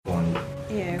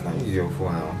Yeah. Can't use your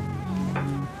phone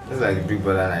now. It's like the Big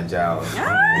Brother Nigeria.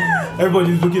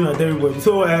 Everybody's looking at everybody.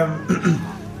 So,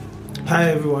 hi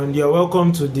everyone. You're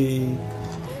welcome to the.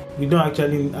 We don't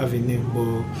actually have a name,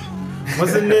 but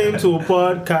what's the name to a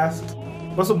podcast?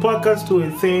 What's a podcast to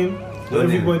a thing? No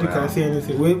Everybody name, can say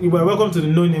anything. We are welcome to the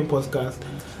No Name Podcast.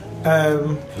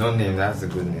 No name, that's a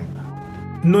good name.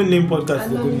 No Name Podcast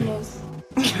is a good name.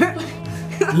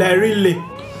 Like really,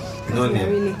 No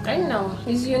name. I know.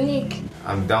 It's unique.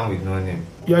 I'm down with no name.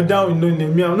 you're down with no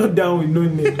name. Me, I'm not down with no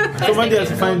name. Somebody has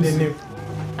to find the name.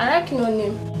 I like no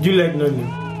name. You like no name.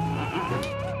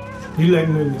 You like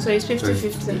no name. So it's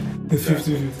 50-50. It's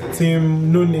 50-50.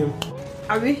 Team no name.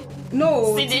 Are we?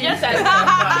 No. See, they just said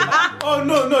Oh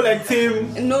no, like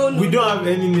team. No. We don't have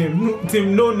any name. No,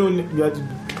 team no name. You have to do.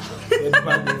 You have to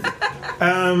find this.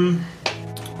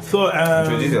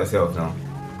 Introduce yourself now.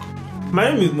 My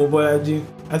name is Mobolaji.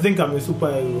 I think I'm a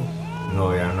superhero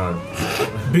No, you're not.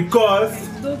 because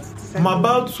I'm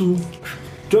about to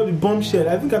drop the bombshell.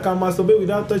 I think I can masturbate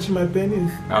without touching my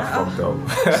penis. That's fucked up.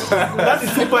 That's the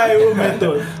superhero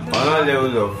method. Another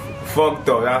level of fucked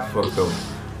up. That's fucked up.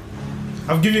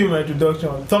 I've given you my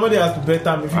introduction. Somebody has to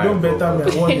better me. If you don't better me,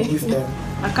 I won it this time.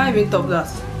 I can't even top that.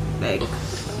 Like,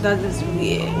 that is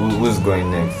weird. Who's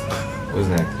going next? Who's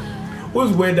next?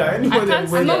 Who's weather? Anybody I can't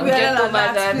that's I'm not weather? Get weird like over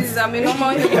that. that. Please, I'm a normal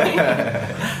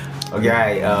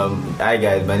Okay, hi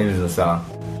guys, my name is Osa.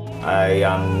 I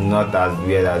am not as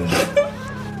weird as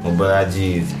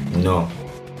Mobolaji is. No,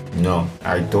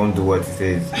 I don't do what he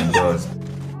says he does.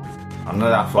 I'm not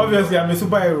that fucked up. Obviously, I'm a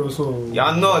superhero, so.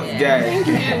 You're not, guys.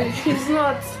 He's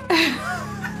not.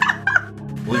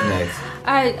 Who's next?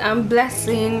 I'm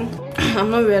blessing. I'm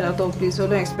not weird at all, please, so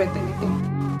don't expect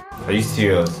anything. Are you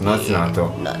serious? Nothing at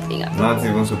all. Nothing at all. Not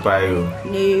even superhero.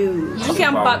 No. Okay,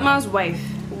 I'm Batman's wife.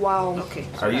 Wow. Okay.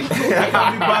 Are you?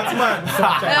 I'm the Batman.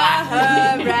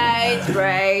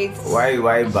 Right.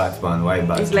 Why Batman? Why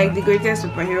Batman? It's like the greatest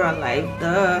superhero alive.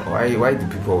 Duh. Why do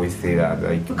people always say that?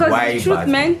 Like, Because why it's the truth,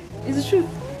 Batman? man. It's the truth.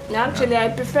 Actually, I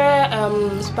prefer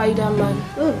Spider-Man.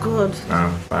 Oh, God.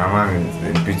 Batman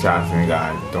is a bitch ass nigga.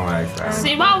 I don't like that.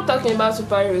 See, why are we talking about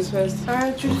superheroes first?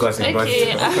 Because he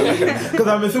Okay. Because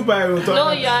I'm a superhero.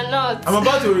 No, you are not. I'm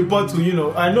about to report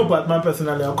to, I know Batman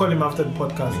personally. I'll call him after the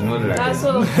podcast. You know, like, That's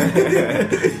all.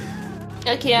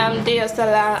 Okay, I'm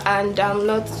Deostella and I'm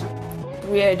not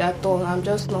weird at all. I'm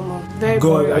just normal. Very God,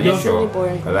 boring. are you Just really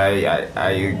boring. Because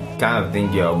I kind of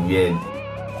think you're weird.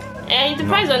 And it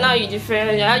depends on how you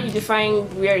define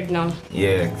weird now.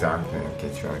 Yeah, exactly.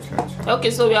 Okay, sure. Okay,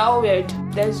 so we are all weird.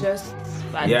 Let's just.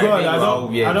 Yeah. God, I think we're all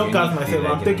weird. I don't You cast need to myself.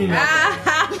 like I'm it. taking it.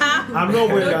 I'm not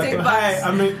weird Don't at take all. backs.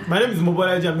 Hi, my name is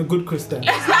Mobolaji. I'm a good Christian.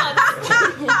 It's not.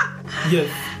 Yes.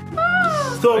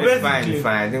 So It's basically,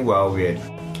 fine. I think we're all weird.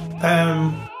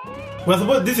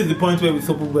 this is the point where we're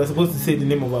supposed to say the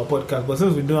name of our podcast, but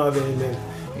since we don't have any name,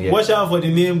 Yeah. watch out for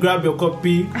the name. Grab your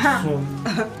copy.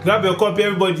 Grab your copy,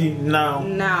 everybody, now.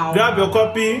 Grab your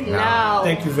copy. Now.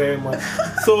 Thank you very much.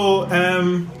 So,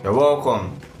 You're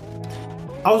welcome.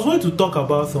 I was going to talk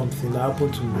about something that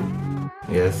happened to me.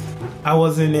 Yes. I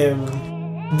was in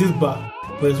this bar,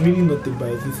 but it's really not a bar.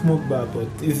 It's a smoke bar, but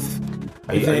it's.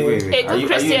 Are you, wait. A good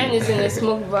Christian is in a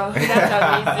smoke bar.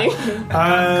 That's amazing.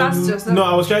 Cast yourself. No,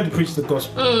 I was trying to preach the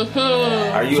gospel.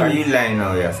 Are you lying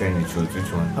now? You're saying the truth.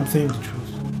 Which one? I'm saying the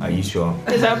truth. Are you sure?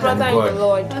 He's our brother in the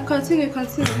Lord. Continue.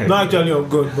 Not actually of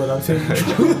God, but I'm saying the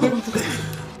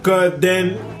truth. Cause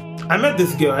then I met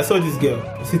this girl. I saw this girl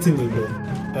sitting in the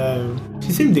bed.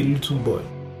 She seemed a little boy,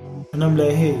 and I'm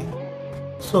like, hey,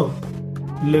 so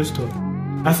let's talk.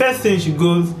 At first thing she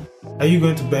goes, are you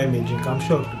going to buy me a drink? I'm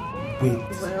shocked. Wait,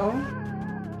 Well,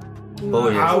 Oh,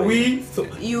 yes. are we? So,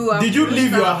 you did you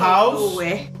leave your house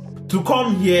Where? to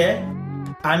come here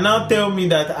and now tell me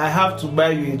that I have to buy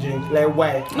you a drink? Like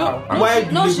why? Why?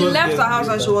 No, do she Lagos left girls her house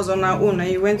do and that? she was on her own, and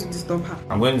you went to disturb her.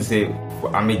 I'm going to say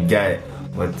I'm a guy,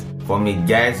 but from a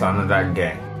guy to another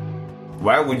guy,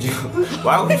 why would you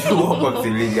walk up to a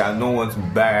lady and not want to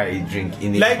buy her a drink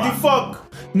in a Like bar? the fuck?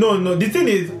 No. The thing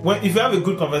is, if you have a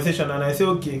good conversation and I say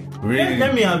okay, Really?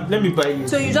 let me buy you.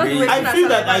 So you just Really? wasting I feel her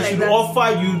that I saliva should like that.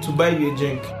 offer you to buy you a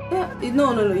drink. Yeah,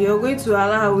 no. You're going to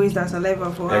allow her waste her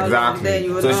saliva for her. Exactly. Then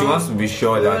you will So she now- wants to be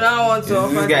sure you that will now want to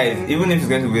offer this guy, them. even if he's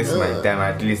going to waste my time,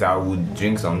 at least I would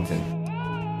drink something.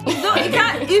 No, you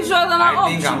can't. If she was on I her own,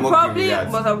 think she I'm okay probably with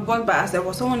that. must have bought by herself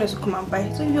or someone else to come and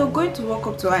buy. So you're going to walk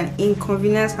up to her and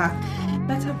inconvenience her.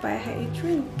 better buy her a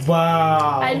drink.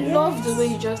 Wow. I love the way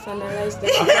you just analyzed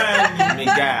it. Apparently, I'm a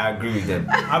guy, I agree with them.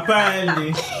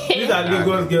 Apparently, these are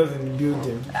Lagos girls in the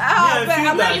building. Ah, Yeah, I feel I'm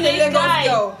not that- even a Lagos guy.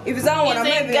 girl. If it's that one, I'm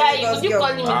He's not a even guy. a Lagos Would you girl.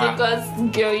 call him a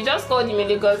Lagos girl? You just called him a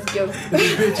Lagos girl. It's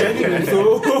a bitch anyway,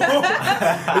 so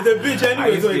it's a bitch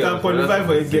anyway, so you can qualify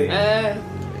for a girl.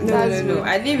 No.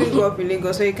 I didn't even grow up in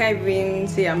Lagos, so you can't even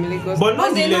say I'm a Lagos. But But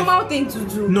it's a nonetheless- normal thing to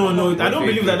do. No, I don't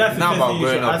believe that. That's the Now first about thing you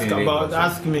should growing up ask in about. Lagos.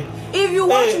 Ask me. If you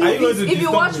watch Hey, are you going movies, to if you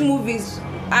disturb watch me? movies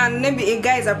and maybe a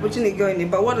guy is approaching a girl in the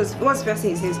bar, what's the first thing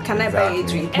he says? Can I buy a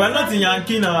Exactly. drink? We're not in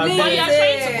Yankee now. Please. But And you're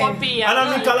trying to copy.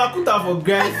 I'm in Kalakuta for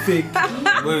Christ's sake.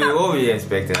 Wait, what were you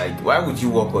expecting? Like, why would you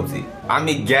walk up to it? I'm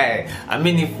a guy. I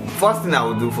mean, if first thing I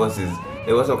would do first is,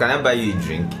 hey, what's up? Can I buy you a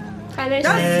drink? That's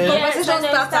the conversation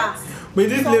starter. But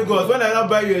this Lagos, when I not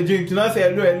buy you a drink, you not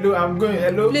say hello, I'm going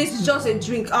hello. Please, it's just a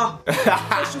drink. Ah, so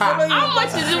she follow him. How much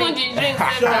is even the drink?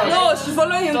 No, she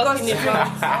follow him because Talking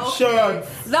about. Sure.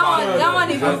 that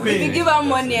one. If Okay. you give her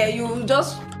money, you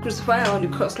just crucify her on the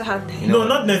cross. Like her. No,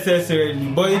 not necessarily,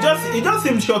 but it just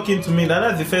seems shocking to me that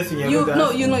that's the first thing You ever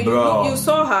no, done. Bro. you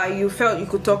saw her. You felt you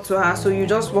could talk to her, so you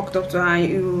just walked up to her. And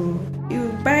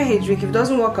you buy her a drink. If it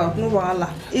doesn't work out, no wahala.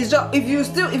 It's just if you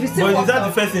still But work is that the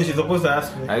out. first thing she's supposed to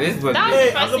ask me? Like, this is what That's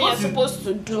Hey, the I'm first thing you're supposed supposed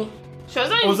to do. She was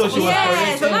not even Also, she supposed was to. Yeah,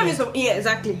 correcting she's not me. even yeah,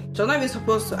 exactly. She's not even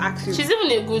supposed to ask you. She's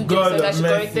even a good girl, God so that have she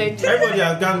mercy. corrected. Everybody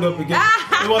has ganged up again.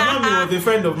 It was not me, it was a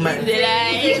friend of mine.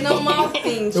 It's a normal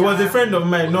thing. It was a friend of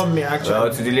mine, not me Well,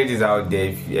 actually. to the ladies out there,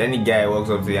 if any guy walks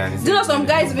up to you and says, Do you know some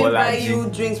guys even buy Bolaji, you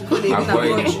drinks before they even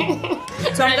avoid approach it.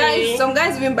 you? Really? Some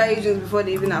guys even buy you drinks before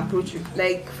they even approach you,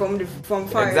 like from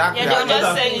far. Exactly. Yeah, they'll That's just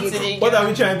what send it to the What girl. are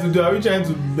we trying to do? Are we trying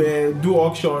to do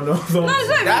auction or something? No, it's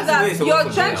not even That's the way it's that. You're supposed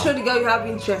to trying be to show the girl you have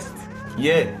interest.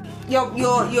 Yeah.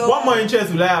 You're. What more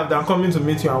interest will I have than coming to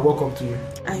meet you and walk up to you?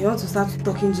 And you want to start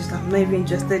talking just I'm not even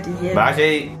interested in here. But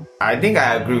actually, I think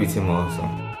I agree with him also.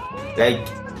 Like,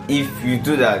 if you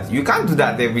do that, you can't do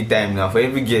that every time now. For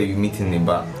every girl you meet in the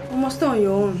bar. You must stay on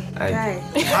your own, I- guy.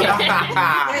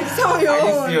 Yeah, stay on your Are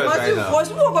you own. serious Must right you now?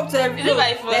 must you walk up to every Is it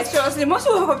my fault? like seriously, must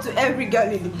you walk up to every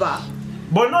girl in the bar?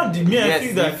 But not the, me, I Yes,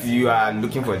 think that if you are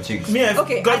looking for chicks. me,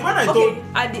 Okay, because when I told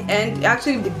at the end, it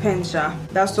actually depends, Sha.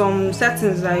 There's some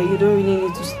settings that you don't really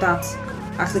need to start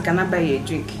asking, can I buy you a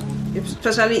drink?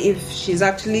 Especially if she's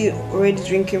actually already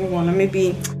drinking one, or maybe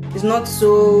it's not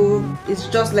so, it's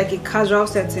just like a casual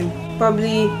setting.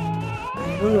 Probably,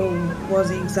 I don't know what's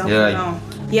the example Yeah, now.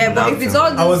 Yeah, but if it's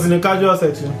all this, I was in a casual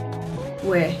setting,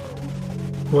 where?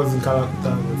 was in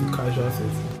Kalakuta, it was a casual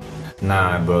setting.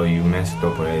 Nah, bro, you messed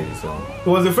up already, so It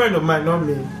was a friend of mine, not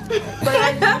me.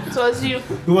 But it was you.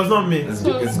 It was not me.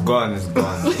 it's gone.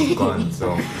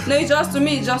 So No, it's just, to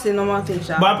me, it's just a normal thing,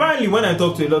 Sha. But apparently, when I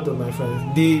talk to a lot of my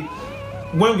friends,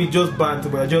 when we just banter,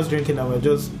 we're just drinking and we're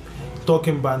just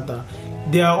talking banter.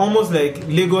 They are almost like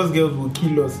Lagos girls will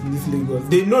kill us in this Lagos.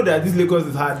 They know that this Lagos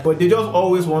is hard, but they just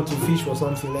always want to fish for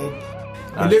something. Like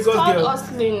a It's Lagos Called girl.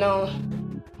 hustling now.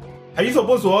 Are you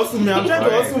supposed to hustle me? I'm trying to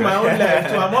hustle my own life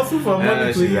too. I'm hustling for no,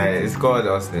 money to she's eat. like, it's called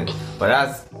hustling.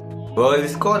 But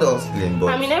it's called hustling,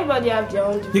 but I mean, everybody have their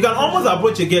own. You can almost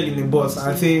approach a girl in the bus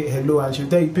and say hello, and she'll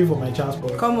tell you pay for my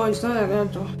transport. Come on, it's not like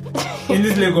that, though. In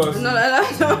this Lagos, No,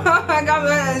 I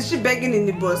can't. She begging in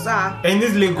the bus, in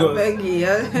this Lagos. begging,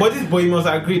 yeah. But you must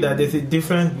agree that there's a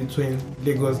difference between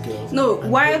Lagos girls. No, and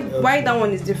why girls why elsewhere. that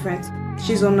one is different?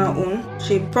 She's on her own.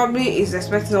 She probably is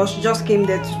expecting, or she just came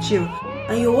there to chill,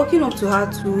 and you're walking up to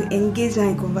her to engage her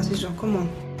in conversation. Come on,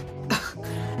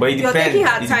 it you're depends. taking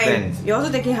her It time. depends. You're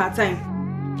also taking her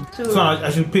time. So I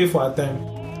should pay for her time.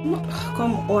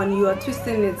 Come on, you are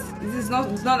twisting it. This is not.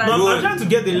 It's not like. No, I'm trying to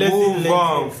get the lesson. Move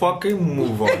on, fucking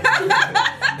move on.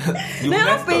 You No, you're not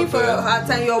messed paying up, for bro. her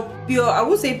time. You're. I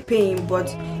would say paying,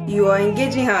 but you are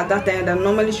engaging her at that time that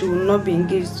normally she will not be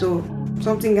engaged. So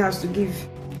something has to give.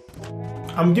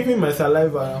 I'm giving my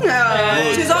saliva.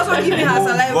 She's also giving her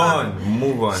saliva.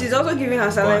 Move on. She's also giving her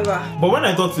saliva. But when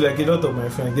I talk to like a lot of my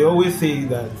friends, they always say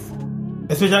that,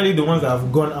 especially the ones that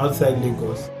have gone outside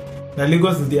Lagos, that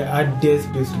Lagos is the hardest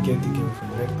place to get taken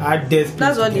from. Like hardest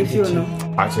place That's to what they get feel, taken.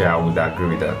 no? Actually, I would agree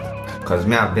with that. Because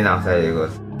me, I've been outside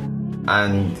Lagos.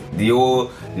 And the whole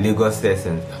Lagos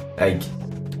session, like,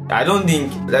 I don't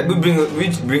think, like,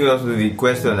 which brings us to the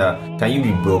question that, can you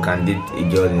be broke and date a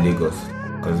girl in Lagos?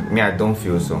 Because me, I don't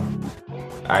feel so.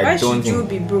 Why don't should you think.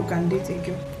 be broke and date a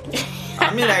girl?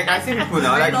 I mean, like, I see people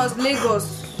now, like, Minus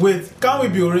Lagos. Wait, can't we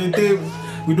be oriented?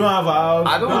 We don't have a house.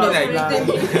 I don't we mean have like land.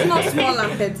 It's not small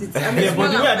and petite. I mean, Yeah, small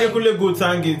but the way and fine. Adekunle go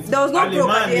sang it, There was no broke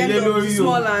at the end of Alema,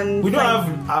 small and we don't fine.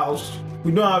 have house.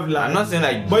 We don't have land. I'm not saying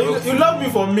like. But broke. you love me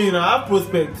for me now. I have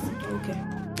prospects. Okay.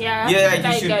 Yeah, Yeah, I like, you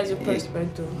like should- guys with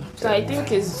perspective. So I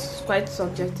think it's quite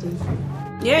subjective.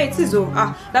 Yeah, it is. Oh,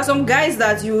 there's some guys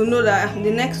that you know that the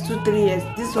next 2-3 years,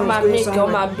 this one On my is going make, on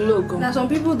somewhere. my blog. There's some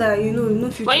people that you know, no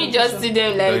future. When you just see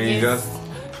them So like you this, just.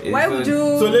 Why would you?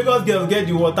 So Lagos girls get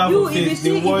the water You, for if you face.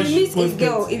 see, They if you wash meet a post-its.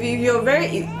 girl, if you're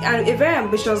a very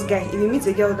ambitious guy, if you meet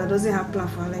a girl that doesn't have plan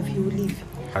for her life, you will leave.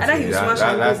 Either Actually, you smash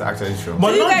and that's go. actually true. But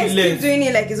So you guys keep nonetheless, doing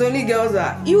it like it's only girls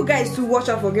that you guys to watch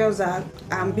out for girls that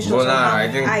are ambitious But and nah, have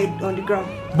I think- hide on the ground.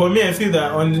 but me, I feel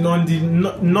that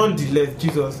nonetheless,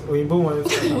 Jesus, Oyinbo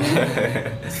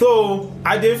wants. So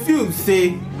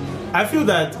I feel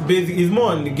that basically it's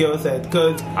more on the girl side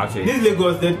because Actually. these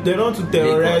Lagos they don't want to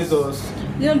terrorize Lagos. us.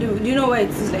 Do you know why it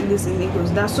is like this in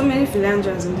Lagos? There are so many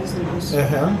philandrars in this Lagos.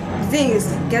 Uh-huh. The thing is,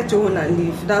 get your own and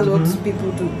leave. That's what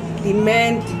people do. The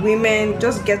men, the women,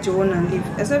 just get your own and leave.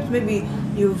 Except maybe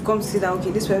you've come to see that,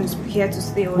 okay, this person is here to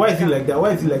stay. Or Why is it like that?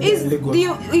 Why is it like that It's in Lagos?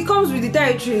 it comes with the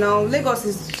territory now. Lagos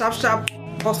is sharp,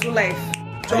 hustle life.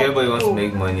 Job, Everybody wants go. to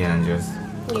make money and just.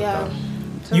 yeah.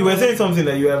 You were saying something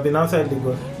that you have been outside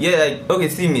Lagos. Yeah, like, okay,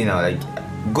 see me now. Like,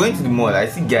 going to the mall, I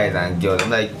see guys and girls. I'm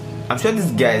like, I'm sure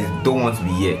these guys don't want to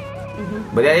be here.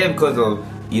 But they're here because of,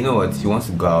 you know what, she wants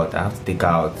to go out. I have to take her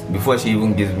out before she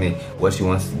even gives me what she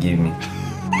wants to give me.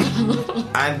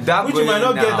 And that Which you might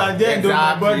not get at the end of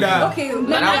my brother. Okay, And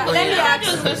let me I'm ask.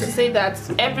 just going to say that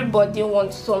everybody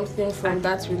wants something from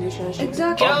that relationship.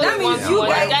 Exactly. Girls That means want you money,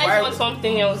 guys- guys want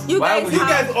something else. You Why guys would You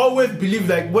have, guys always believe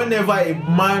like whenever a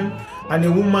man and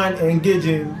a woman engage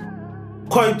in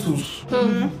coitus,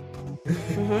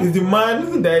 is the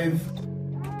man that is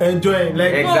enjoying.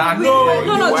 Like Exactly. No, Like,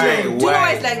 no, no. why- Do you know why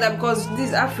why? it's like that? Because this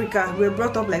is Africa. We're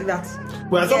brought up like that.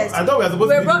 I thought we were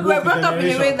supposed to be the We're woke brought up in a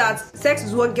way generation. that sex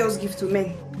is what girls give to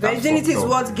men. Virginity is fucked up.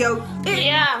 what girl.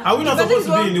 Yeah. Are we not Because supposed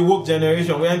this to is be in the woke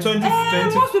generation? We're in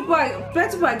 2020. Most people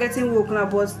plenty people are getting woke now,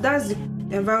 but that's the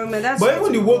environment. That's But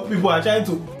even the woke people are trying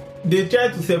to. They try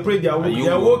to separate their woke. you They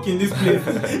are woke? woke in this place.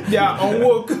 They are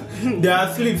unwoke. They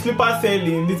are slipper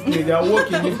selling in this place. They are woke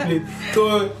in this place.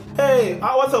 So hey,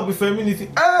 what's up with femininity?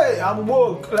 Hey, I'm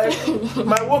woke. Like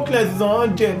my wokeness is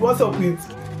 100. What's up with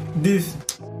this?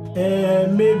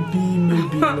 Maybe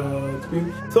not.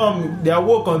 Some they are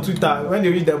woke on Twitter when they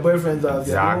reach their boyfriend's house.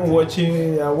 They are Exactly.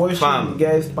 watching Fam, the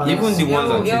guys. pants. even the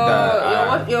ones on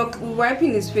Twitter. You're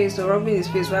wiping his face or rubbing his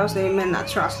face while saying men are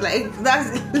trash. Like that's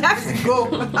the goal.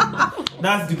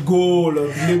 That's the goal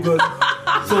of Lagos.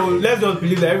 So let's just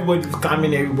believe that everybody is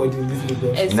scamming everybody in this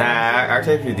Lagos. Exactly. Nah, I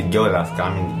actually feel the girls are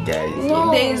scamming the guys.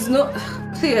 No. There is no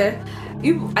see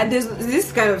you and there's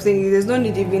this kind of thing. There's no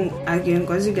need even arguing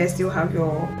because you guys still have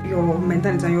your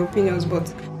mentality and your opinions,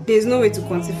 but there's no way to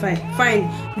quantify. Fine,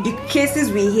 the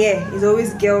cases we hear is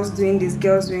always girls doing this,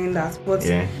 girls doing that, but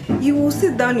Yeah. you will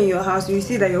sit down in your house, you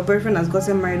see that your boyfriend has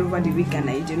gotten married over the weekend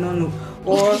and you did not know,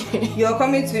 or you're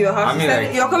coming to your house, I mean,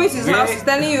 like, you're coming to his house, yeah. he's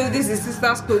telling you this is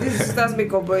sister's clothes, this is sister's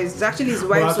makeup, but it's actually his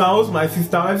But I wife's. can host my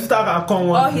sister. My sister can come Or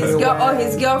once. his in a girl, while. or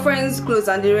his girlfriend's clothes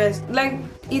and the rest. Like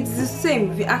it's the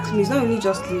same. If you ask me, it's not only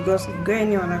just Lagos. You go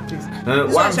any other place. No,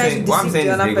 This what one I'm tries to saying, what I'm deceive saying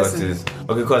the is other Lagos person. is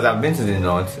okay because I've been to the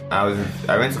north. I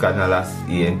went to Kaduna last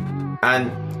year, and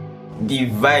the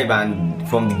vibe and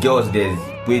from the girls there is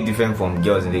way different from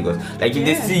girls in Lagos. Like if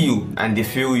they Yeah. see you and they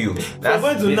feel you, We're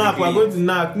going to knock. We're going to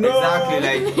knock. No, Exactly,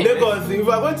 like- Lagos. If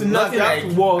we're going to knock, Nothing you have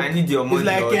like, to walk. I need your money, It's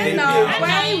like or a anything. Now, Yeah.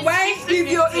 why if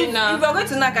you're now. going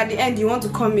to knock at the end, you want to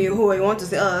call me a hoe, you want to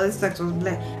say, oh, this sex was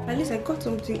black. At least I got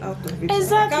something out of it.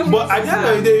 Exactly. I can't But at the end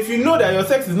of the day, if you know that your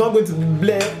sex is not going to be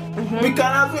blare, Mm-hmm. we can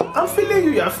have. I'm feeling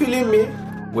you. You're feeling me.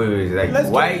 Wait, like Let's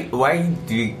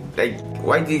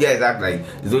why do you guys act like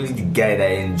it's only the guy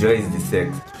that enjoys the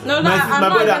sex? No, My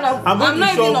I'm brother, not I'm going even of, I'm to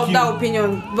not even shock of you. that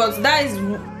opinion. But that is,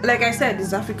 like I said,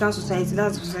 it's African society.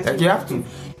 That's society. Like you have to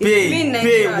It's pay. been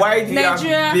Nigeria. Why do you have to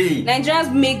pay?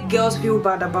 Nigerians make girls feel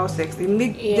bad about sex. They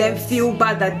make them Yes. feel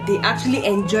bad that they actually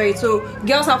enjoy it. So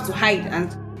girls have to hide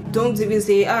and don't even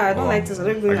say, I don't like this. I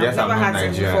don't even. I I've guess I'm never not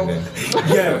had sex Nigerian before. then.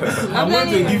 Yeah, I'm going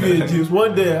to telling give you a juice.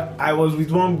 One day, I was with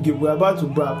one girl. We were about to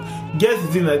brag. Guess the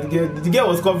thing that the girl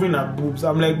was covering her boobs.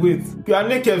 I'm like, wait, you are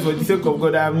naked for the sake of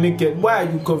God. I am naked. Why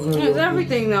are you covering? No, your it's boobs?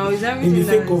 everything now. It's In everything. the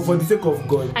sake that of is- for the sake of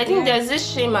God. I think there's this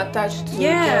shame attached to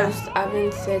Yeah. girls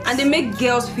having sex. and they make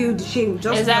girls feel the shame.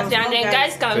 Just exactly, girls, and not then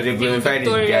guys can So they feel glorify this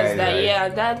victorious guy, that right? yeah,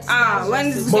 that's when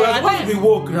just this it. But we're Yeah, supposed to be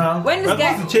woke now. when this we're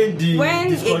guy supposed to change the when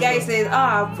discussion. a guy says,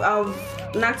 I've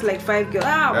knocked like 5 girls.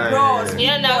 Yeah, Bros. yeah,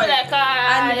 Yeah, now boy. like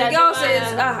And the yeah, girl yeah,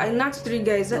 says, yeah. I knocked 3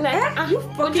 guys. Like, You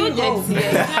would fucking you hoe. date?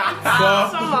 Yeah.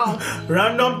 Somehow.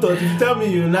 Random thought. If you tell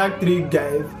me you knock 3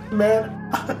 guys, man,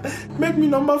 make me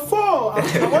number 4.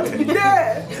 I want to be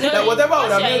there. No, Like whatever I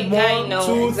would have once you're made a guy 1, now,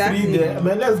 2, exactly. 3 there.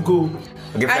 Man, let's go.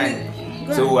 Okay, And fine.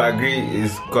 So we agree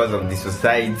it's because of the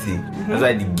society. That's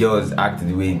why the girls act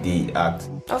the way they act.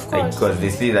 Of Like, course. because they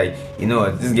see like, you know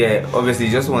what, this guy obviously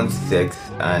just wants sex,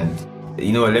 and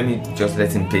you know, let me just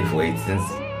let him pay for it since.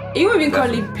 You won't even call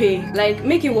it pay. Like,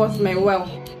 make it worth my while.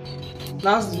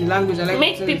 That's the language I like.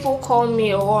 Make to use. people call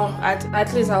me, or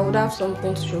at least I would have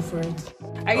something to show for it.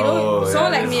 I don't.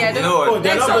 Someone like me, I don't. You know what?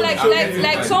 they're Like, not so, going like, to show like, you.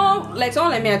 like,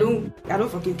 someone like me, I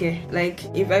don't fucking care. Like,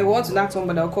 if I want to knock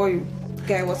somebody, I'll call you.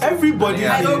 Guy, what's up? Everybody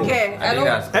Yeah, I don't says- care. I don't.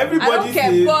 that's- Everybody I don't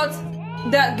care. says-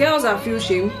 But there are girls that feel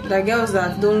shame. There are girls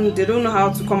that don't know how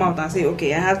to come out and say,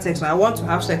 okay, I had sex, or I want to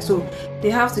have sex. So they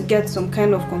have to get some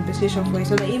kind of compensation for it.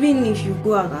 So that even if you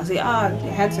go out and say, I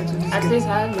had sex with this At girl. least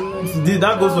I have the money.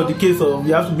 That goes for the case of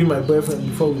you have to be my boyfriend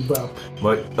before we bap.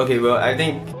 But okay, well, I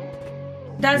think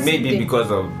That's maybe the thing. because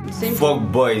of Same fuck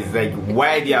boys. Like,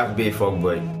 why do you have to be a fuck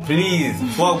boy? Please,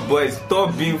 fuck boys,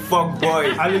 stop being fuck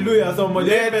boys. Hallelujah, somebody.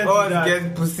 Let amen to us that.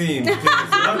 get pussy in.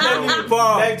 I'm telling you,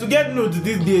 like to get nudes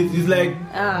these days is like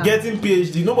getting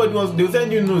PhD. Nobody wants. They'll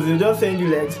send you nudes. They'll just send you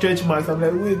like stretch marks. I'm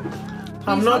like, wait,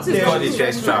 I'm not It's there. Call it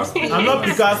stress trap. I'm not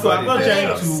Picasso. I'm not trying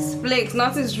to. Flakes,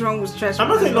 nothing's wrong with stress. I'm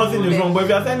not saying nothing is wrong, but if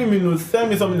you're sending me nudes,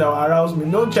 send me something that will arouse me.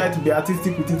 Don't try to be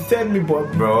artistic with it. Send me,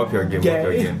 but Bro, up your game, Yeah. up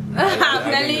your game.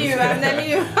 I'm telling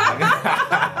you.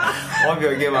 Up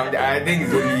your game. I think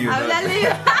it's only you. I'm man. telling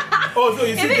you. oh, so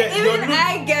you see, Even your nudes.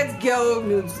 I get girl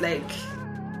nudes like.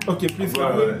 Okay, please Bro,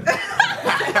 come in.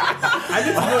 I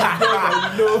need to know the girl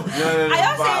that you know. no, I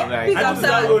just fam, say, like, please, I I'm just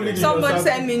start rolling in sorry. Somebody your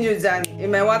send me nudes and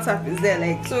in my WhatsApp is there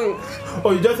like so.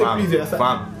 Oh, you just say fam, please, yes.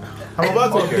 fam. I'm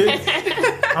about to Okay.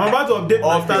 update. I'm about to update my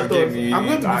Up your status. game. I'm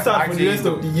going to be sad for the rest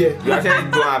of the year. You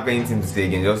actually don't have anything to say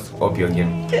again. Just up your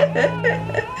game.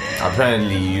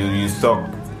 Apparently, you suck.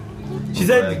 She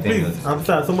said, please, I'm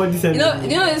sad. Somebody sent You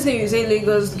me. know this thing you say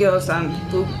Lagos girls and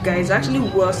broke guys actually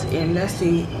worse in let's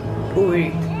say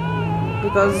Owerri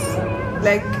because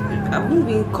like I wouldn't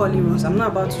be calling rules. I'm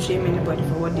not about to shame anybody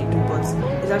for what they do, but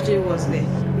it's actually worse there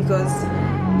because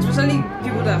especially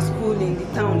people that school in the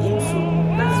town info.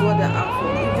 That's what they're out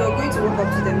for. If you're going to walk up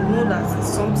to them, know that it's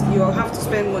something you have to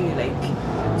spend money like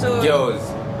so. Girls.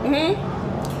 Mm-hmm.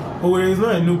 Oh, it's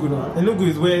not Enugu now. Enugu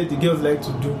is where the girls like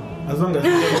to do. As long as I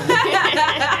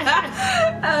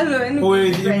don't know. Enugu Owerri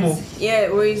is different. Imo. Yeah,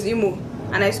 Owerri is Imo.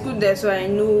 And I schooled there, so I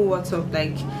know what's up.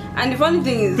 Like, and the funny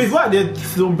thing is, Please, why are there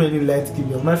so many light skinned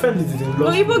girls? My friend is in no,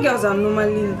 law school. Igbo girls are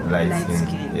normally Light light skin,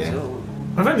 skinned. yeah. So.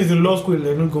 My friend is in law school in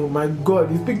Enugu. My God,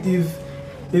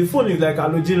 his phone is like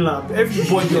halogen lamp.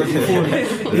 Everybody on the phone is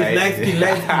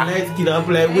light skin. I'm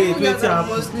like, wait, Igbo girls are wait.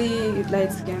 mostly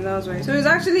light skinned. That's why. So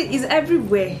it's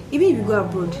everywhere. Even if you go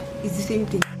abroad, it's the same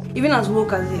thing. Even as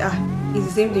woke as they are, it's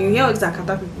the same thing. You hear all these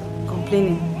Akata people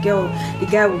complaining. The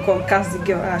guy will come cast the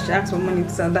girl. She asks for money,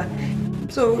 this and that.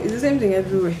 So it's the same thing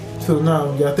everywhere. So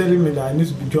now you're telling me that I need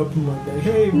to be dropping money. Like,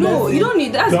 hey, No, blessing, you don't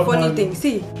need. That's the drop funny money. thing.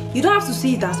 See, you don't have to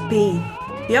see it as paying.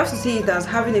 You have to see it as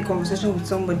having a conversation with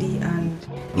somebody. And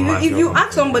if you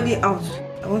ask somebody out,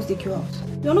 I want to take you out.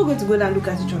 You're not going to go there and look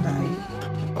at each other. Are you?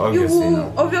 Obviously. You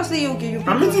no. obviously okay. You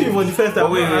I'm meeting you for the first time.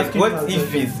 But wait, I'm wait, asking what you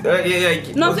if as it's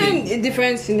like nothing okay, a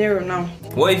different scenario now.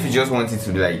 what if you just wanted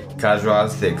to be like casual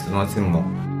sex, nothing more?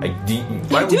 Like,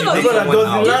 why Do you would know- you do take you someone know-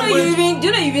 out? Do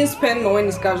you know you even spend more when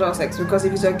it's casual sex? Because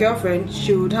if it's your girlfriend,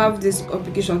 she would have this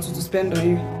obligation to spend on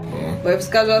you. Yeah. But if it's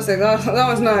casual sex, that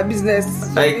one's not her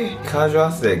business. Like casual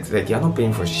sex, like you're not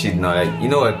paying for shit now. Like, you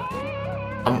know what?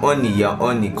 I'm on it, you're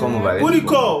on it. Come over. Who let's do you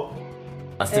go. call?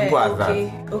 As simple as okay,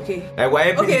 that. okay. Like, why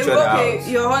helping each other out?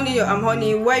 You're honey, I'm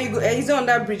honey. Where you go? Is it on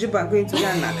that bridge but going to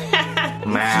Ghana?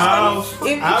 Man. House. I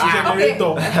have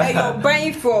generator. You're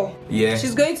buying for. Yeah.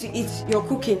 She's going to eat. You're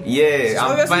cooking. Yeah, She's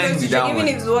I'm obviously fine going to with drink, that even one.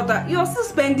 if it's water. You're still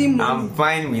spending money. I'm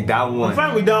fine with that one. I'm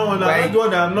fine with that one. I'm Like, not the one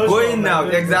that I'm not sure going of my out,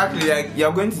 friends. exactly. Like,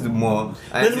 you're going to the mall.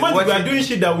 And There's much we are watching- doing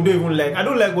shit that we don't even like. I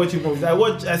don't like watching movies. I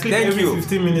sleep Thank every you.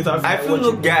 15 minutes after I feel no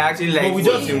watch it. guy actually But likes we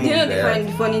just- watching Do you know movies like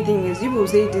the funny thing is, people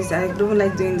say this, I don't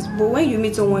like doing this, but when you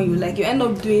meet someone you like, you end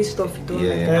up doing stuff you don't Yeah,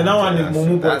 like. yeah. That one is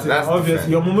Mumu That's Bossing.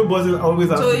 Obviously, different. your Mumu Bossing always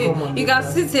has So to come on. you can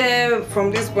sit here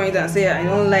from this point and say, I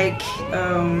don't like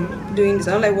doing this,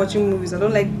 I don't like watching movies, I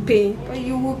don't like paying, but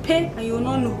you will pay and you will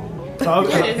not know.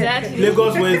 Okay. Exactly.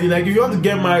 Lagos wedding, like if you want to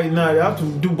get married now, you have to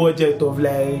do budget of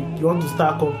like you want to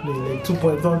start company like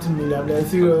 2.something million. Like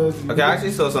serious. Okay, I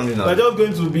actually saw something We're on just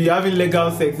going to be having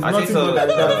legal sex. It's I actually nothing more like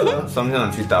that. saw something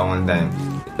on Twitter one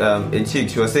time. A chick,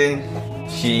 she was saying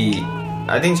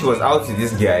I think she was out with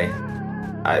this guy.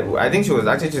 I think she was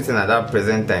actually shooting at that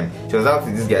present time. She was out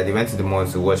with this guy. They went to the mall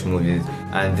to watch movies,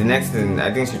 and the next thing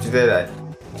I think she tweeted that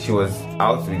she was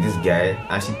out with this guy,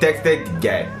 and she texted the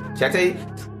guy. She actually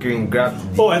screen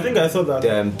grabbed the Oh, I think I saw that.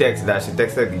 text that she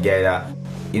texted the guy that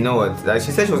you know what? Like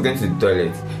she said she was going to the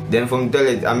toilet. Then from the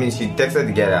toilet, I mean, she texted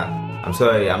the guy that, I'm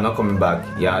sorry, I'm not coming back.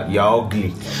 Yeah, you're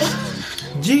ugly.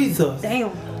 Jesus.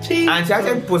 Damn. Jesus. And she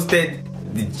actually posted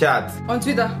the chat On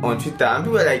Twitter. and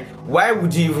people were like, why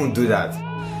would you even do that?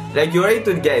 Like you already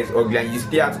told the guy it's ugly and you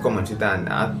still have to come on Twitter and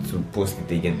have to post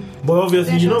it again. But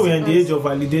obviously, you know we're in the age of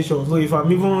validation. So if I'm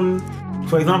even,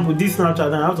 for example, this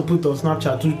Snapchat, then I have to put on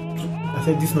Snapchat. I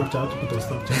said this Snapchat, I have to put on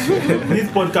Snapchat. This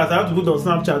podcast, I have to put on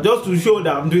Snapchat just to show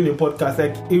that I'm doing a podcast.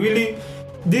 Like it really,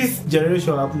 this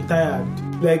generation, I'm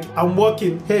tired. Like I'm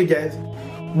working. Hey guys,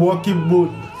 working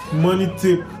mode, money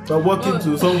tip. We're working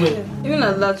to somewhere. Even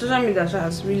as that, social media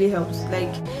has really helped.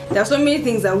 Like there are so many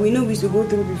things that we know we used to go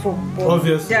through before, but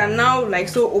Obviously. they are now like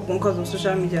so open because of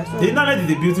social media. So The internet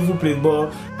is a beautiful place,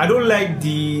 but I don't like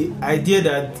the idea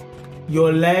that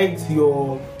your likes,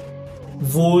 your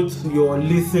votes, your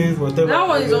listens, whatever. that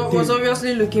one your was thing.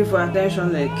 obviously looking for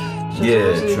attention. Like she was Yeah,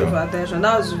 obviously true. looking for attention.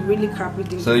 That was really crappy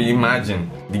thing. So you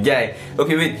imagine the guy.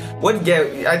 Okay, wait. What the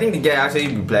guy? I think the guy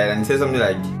actually replied and he said something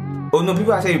like, "Oh no,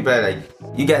 people actually replied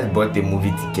like, you guys bought the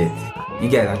movie ticket. You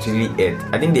guys actually ate.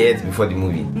 I think they ate before the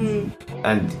movie,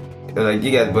 and like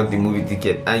you guys bought the movie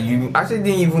ticket, and you actually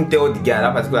didn't even tell the guy at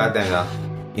that particular time that,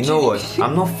 you know what?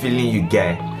 I'm not feeling you,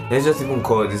 guy. Let's just even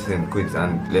call this thing quits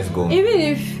and let's go." Even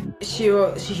if she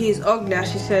is ugly,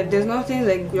 as she said, there's nothing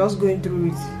like just going through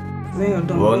it when you're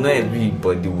done. Well, not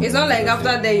everybody would. It's not like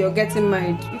after that you're getting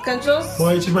married. You can just.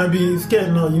 Well, she might be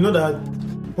scared now. You know that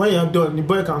when you're done, the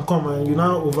boy can come and you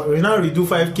now redo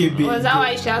 5K bail. Was that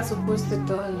why she had to post it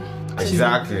on?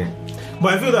 Exactly.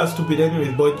 But I feel that's stupid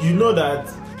anyways. But you know that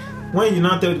when you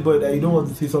now tell the boy that you don't want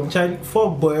to see some child,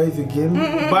 4 boys again,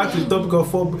 back to the topic of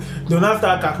 4, they'll now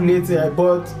start calculating. I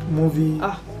bought movie.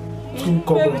 2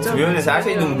 covers. To be honest, I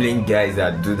actually don't blame guys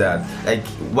that do that. Like,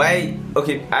 why?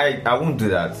 Okay, I won't do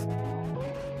that.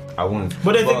 I won't.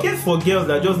 But there's a case for girls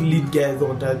that just lead guys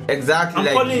on that. Exactly. I'm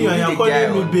like, calling you and lead you're a guy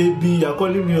calling me on. baby, you're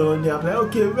calling me honey. I'm like,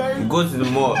 okay, very You go to the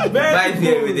mall, Very buy me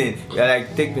good. everything. You're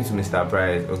like, take me to Mr.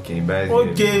 Price. Okay, buy me.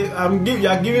 okay.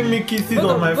 You're giving me kisses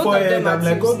on my both of forehead. them are I'm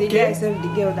like, thieves. The guy okay. except the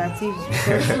girl that thieves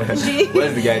because she.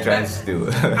 What's the guy trying to steal?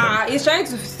 He's trying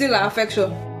to steal her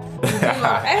affection.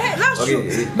 That's true.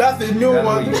 Okay, That's a new that's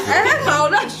one. what you say. How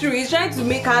that's true. He's trying to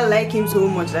make her like him so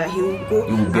much that he will go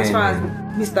He will as get far him.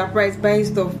 as Mr. Price buying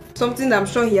stuff. Something that I'm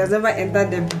sure he has never entered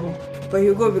there before. But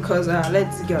he'll go because let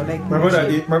this girl like My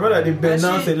brother did bend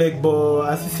down And she- select, but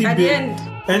as you see, At the babe, end,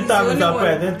 enter he's the only Mr. one.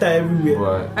 Price, enter everywhere.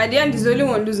 But, At the end, he's the only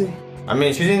one losing. I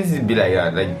mean, shouldn't it be like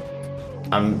that?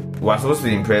 Like, we're supposed to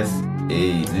impress a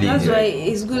lady. That's why right?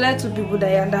 it's good like 2 people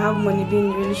that have money being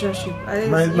in a relationship. At least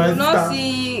My you will not sister.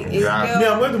 see a Yeah. girl. Me,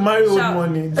 I'm going to marry old shout.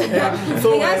 money. You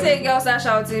can't say girls start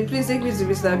shouting, please take me to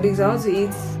Mr. Biggs. I want to eat.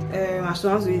 I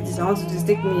want to eat this. I want to do this.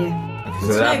 Take me here. So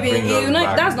It's that not even, brings us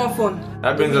back. that's not fun.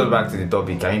 That brings us back to the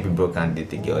topic. Can you be broke and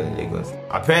date a girl in Lagos?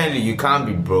 Apparently, you can't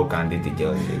be broke and date a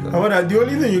girl in Lagos. Brother, the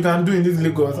only thing you can do in this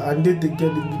Lagos and date the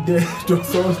girl is be there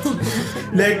just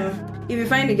something. Like, If you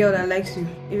find a girl that likes you,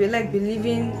 if you like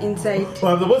believing inside.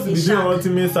 well, I'm supposed to a be doing shark.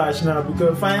 ultimate search now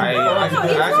because find. I it's not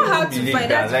actually hard don't to believe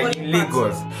find, that. that's Like funny in part.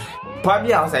 Lagos,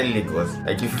 probably outside Lagos.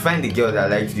 Like if you find a girl that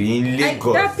likes you in And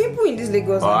Lagos. there are people in this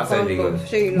Lagos. Oh, that outside found Lagos. love.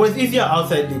 Sure, you know. But it's easier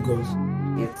outside Lagos.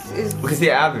 It's Okay, see,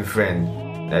 I have a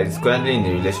friend that is currently in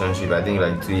a relationship. I think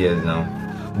like 2 years now.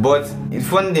 But the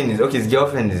funny thing is, okay, his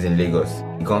girlfriend is in Lagos.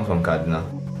 He comes from Kaduna.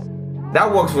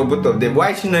 That works for both of them.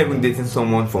 Why is she not even dating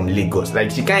someone from Lagos? Like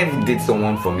she can't even date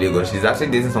someone from Lagos. She's actually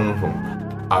dating someone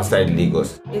from outside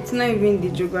Lagos. It's not even the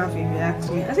geography, if you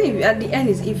ask me. I think at the end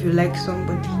is if you like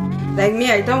somebody. Like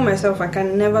me, I tell myself I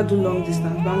can never do long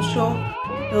distance, but I'm sure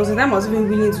there was a time I was even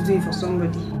willing to do it for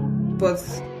somebody. But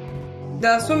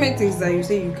there are so many things that you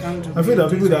say you can't do. I feel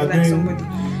that people that are like doing- somebody.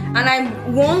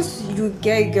 And once you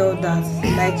get a girl that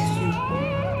likes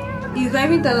you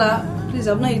can even tell her, please,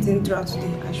 I'm not eating throughout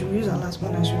today. I should use her last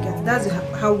one. I should get. That's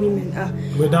how women are.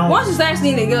 But down. Once you start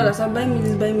seeing a girl that's like, buy me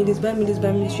this, buy me this, buy me this,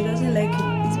 buy me this, she doesn't like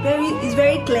it. It's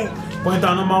very clear. Point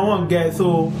out number 1, guys.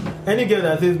 So any girl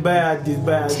that says buy her this,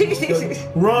 buy her this, just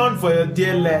run for your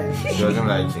dear life. She doesn't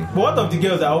like you. But what of the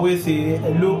girls that always say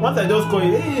hello? Once I just call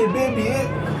you, hey baby, hey.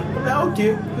 I'm like,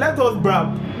 okay, let us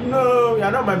brab. No,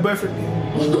 you're not my boyfriend.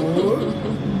 Oh.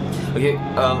 Okay,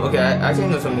 I actually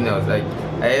know something else. Like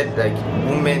I heard like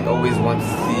women always want to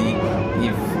see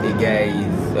if a guy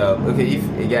is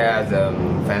if a guy has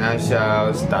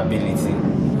financial stability.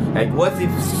 Like what if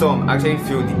some actually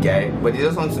feel the guy, but they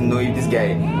just want to know if this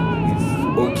guy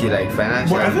is okay, like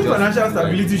financial. But I think just, financial like,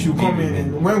 stability should come live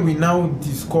in when we now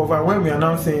discover, when we are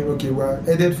now saying, okay, we're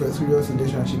headed for a serious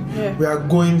relationship. Yeah. We are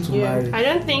going to Yeah. marry. I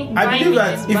don't think I buy believe me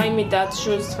that this, if- buy me that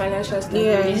shows financial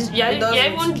stability. Yeah, it You're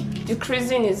doesn't. even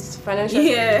decreasing his financial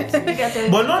Yeah. stability. You get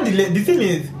it? But nonetheless, the thing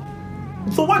is,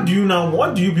 so what do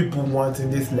you people want in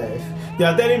this life? You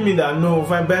are telling me that no,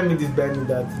 if I buy me this, buy me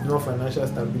that, it's not financial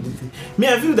stability. Me,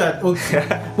 I feel that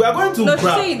okay, we are going to No, she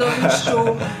grab. say it doesn't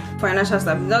show financial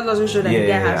stability. That doesn't show that the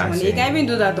guy has money. You can even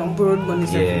do that on borrowed money.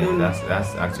 So if you don't know.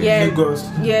 that's actually Yeah. Lagos.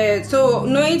 Yeah, so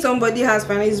knowing somebody has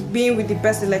finance, being with the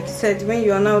person, like you said, when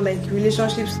you are now like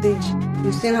relationship stage,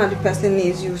 you've seen how the person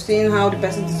is, you've seen how the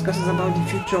person discusses about the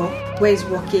future, where he's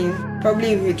working.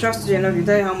 Probably if you trust you enough, you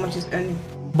tell you how much he's earning.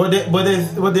 But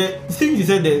the thing you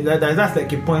said that's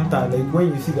like a pointer. Like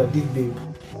when you see that this babe,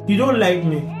 you don't like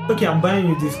me. Okay, I'm buying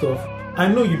you this stuff. I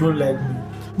know you don't like me,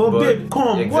 but babe,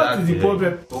 come. What is the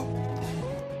problem?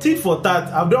 Tit for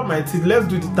tat. I've done my teeth. Let's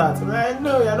do the tat. I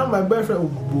know you're not my boyfriend.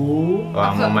 Oh,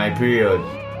 I'm on my period.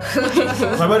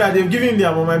 my brother, they've given me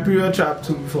I'm on my period trap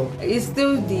too before. It's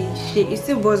still the shame. It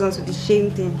still boils down to the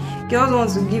shame thing. Girls want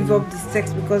to give up the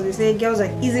sex because they say girls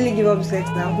like easily give up the sex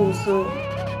than who. So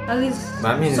at least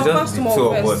I mean, it's suffer just the small two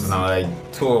of first. us now, like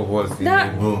 2 of us in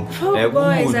That the room. fuck Like, who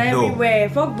boys would are know? everywhere.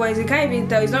 Fuck boys, you can't even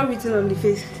tell. It's not written on the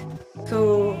face.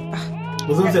 So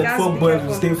Someone I said can't fuck be boys careful.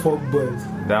 will stay fuck boys.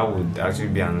 That would actually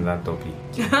be another topic.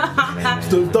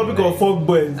 So the topic of fuck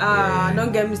boys.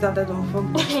 don't get me started on fuck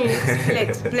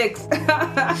boys. Flex.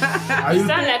 Are You you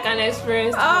sound like an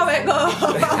experienced. Oh my god.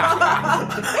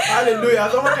 hallelujah?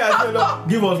 Somebody has said, "Look,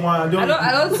 give us one. I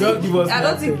don't just give us think I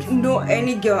don't one think sex." no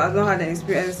any girl has not had an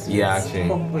experience Yeah, with actually.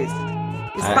 fuck boys.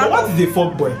 It's I- part But what of is a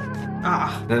fuck boy?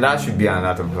 No, that should be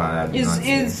another topic.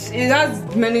 it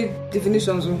has many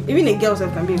definitions. So even a girl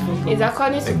self can be a fuck boy. It's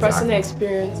according to Exactly. personal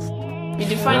experience. You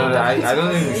define No, it. I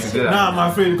don't think we should do that. Nah,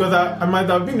 I'm afraid because I might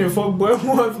have been a fuck boy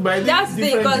once, but I did That's the thing,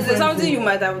 different- because there's different something things. you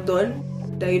might have done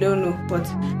that you don't know, but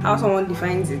how someone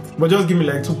defines it. But just give me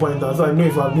like 2 pointers so I know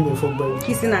if I've been a fuck boy.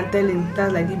 Kissing and telling,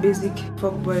 that's like the basic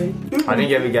fuck boy. I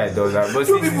think every guy does that. But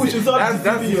You people should stop that's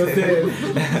deceiving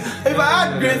yourself. If I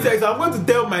had great sex, I'm going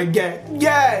to tell my guy,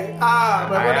 my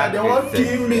brother, they won't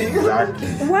kill me. Exactly.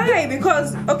 Why?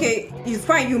 Because, okay, it's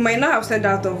fine, you might not have said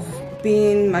that of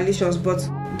being malicious, but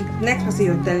the next person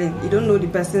you're telling, you don't know the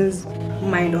person's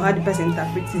mind or how the person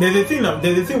interprets it. There's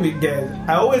a thing with guys.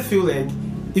 I always feel like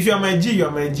if you're my G,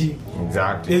 you're my G.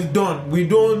 Exactly. It's done. We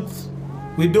don't,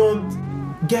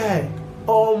 guy.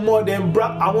 Oh, more than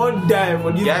bra. I won't die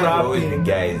for this Guys bra are always the thing.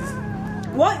 guys.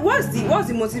 What's the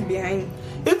motive behind?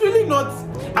 It's really not.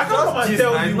 I can't come and Just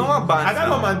tell gist, you. man, no banter. I can't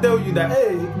come and tell you that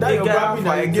hey, that Hey, your guy, rapping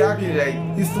that you exactly, gave me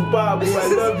like- is superb.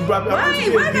 I love you,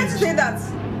 rapping. Why can't you say that?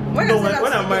 Why No, can't you say that?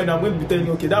 when I'm married, I'm going to be telling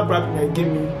you, okay, that rapping I gave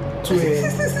me 2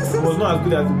 a.m. was not as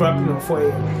good as the rapping on 4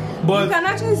 a.m. You But can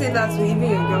actually say that to even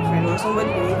your girlfriend or somebody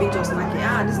you're even just like,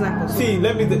 this is not see,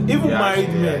 let me even married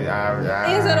men.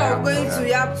 instead of going to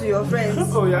yap to your friends.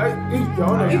 Oh yeah, you're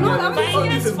on a You know, good- I'm But oh,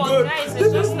 yes, this is for good. guys, This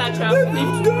it's just is- natural this for them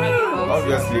is to good. brag about.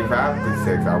 Obviously, if I have good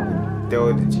sex, I would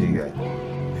tell the chick that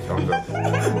thumbs up.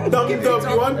 Thumbs up,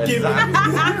 you want to kill me.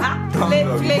 Thumbs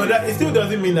up. But that, it still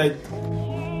doesn't mean like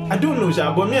I don't know,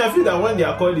 Sha, but me, I feel that when they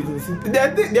are called it,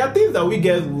 there are things that we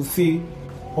guys will say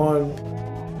on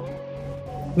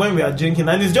when we are drinking,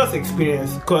 and it's just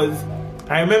experience. Because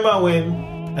I remember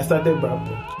when I started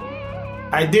rapping,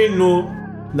 I didn't know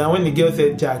that when the girl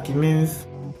said Jack, it means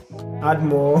add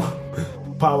more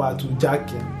power to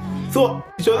jacking. So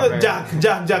she was like,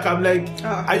 Jack. I'm like,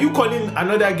 are you calling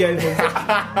another guy?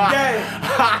 Guy,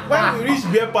 when we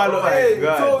reach beer parlor, Oh my hey,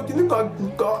 God. so can you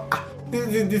go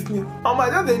this thing? Oh my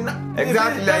God,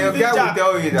 Exactly, like your guy will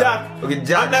tell you that. Jack. Okay,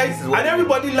 Jack, And, like, this is what- and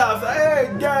everybody laughs.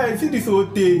 Hey, guy, see this whole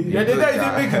thing. And they do tell you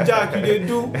Jack. say make Jack, you they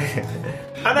do.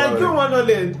 And I don't want to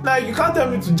learn. Like you can't tell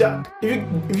me to Jack.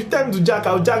 If you tell me to Jack,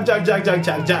 I'll Jack.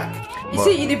 You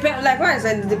see, it depends. Like what I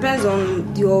said, it depends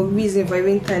on your reason for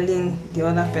even telling the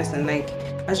other person. Like,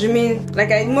 assuming,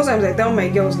 most times I tell my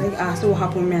girls like, so what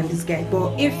happened to me and this guy.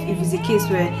 But if it's a case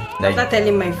where Like, after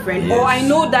telling my friend, yes. or I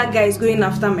know that guy is going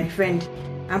after my friend,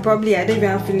 and probably I don't even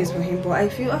have feelings for him, but I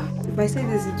feel if I say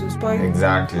this, it will spoil.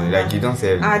 Exactly. Like you don't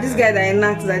say. This guy that I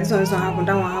knocked, that this one happened,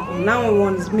 that one happened. Now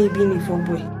one is me being a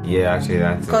fuckboy. Yeah, actually,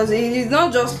 that's. Because it's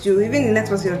not just you, even the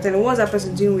next person you're telling, what's that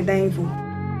person doing with that info?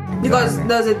 Because Exactly.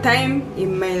 there was a time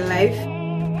in my life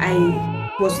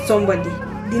I was with somebody.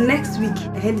 The next week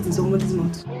I heard it in somebody's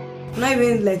mouth. Not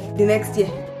even like the next year.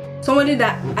 Somebody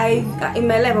that in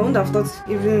my life I wouldn't have thought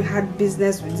even had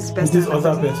business with this person. This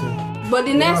other person. But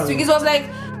the next week it was like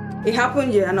it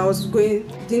happened here and I was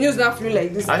going. The news now flew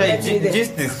like this. Actually,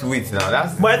 just the sweet now.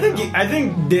 That's. But I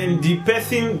think then the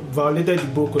person violated the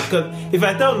bro code. Because if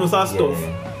I tell Nusa stuff,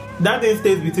 that thing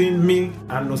stays between me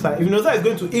and Nosa. If Nosa is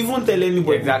going to even tell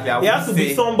anybody, Exactly, I it has to would be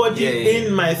say- somebody yeah, yeah.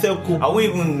 in my circle. I won't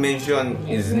even mention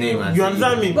his name. And You say-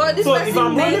 understand me? But this so if person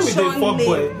I'm running with a mentioned fuck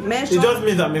boy, name. Mention- it just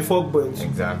means I'm a fuck boy.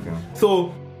 Exactly.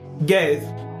 So, guys,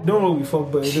 don't roll with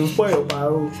fuck boys. They'll spoil your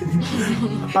parole.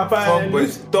 Papa, Fuck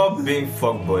boys, stop being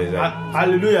fuck boys. Like,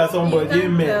 hallelujah, somebody, You can't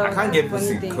amen. tell. I can't get Funny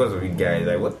pussy thing. because of you guys.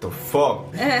 Like, what the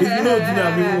fuck? There's no thing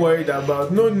I'm even worried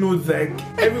about. No notes, like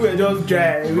everywhere just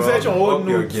dry. Research on all Up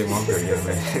your notes. game, man.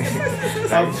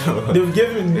 Like, They've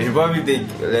given you me. should probably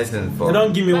take lessons for. They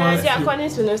don't give me one. But yeah, skill. according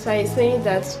to Nosa, he's saying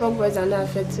that fuckboys are not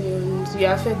affecting your moods.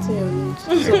 You're affecting your moods.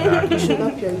 So you should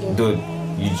up your game. Dude,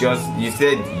 you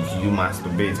said you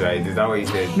masturbate, right? Is that what you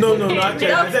said? No,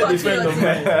 actually, I said a Don't friend of touch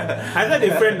mine. I said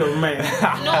a friend of mine.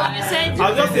 No, you said I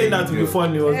was just saying that to be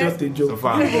funny. It was just a joke. So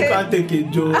far. People can't take a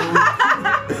joke.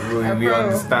 We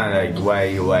understand like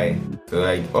why. So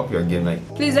like up your game, like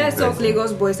Please let's talk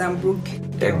Lagos boys and broke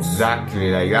girls. exactly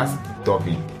like that's the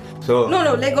topic. So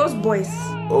No, Lagos boys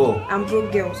oh, and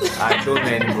broke girls. I don't know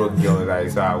any broke girls, like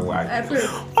so I pray.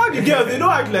 All the girls, they don't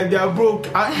act like they are broke.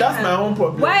 That's my own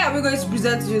problem. Why are we going to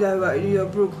present to you that you're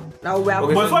broke? Now we are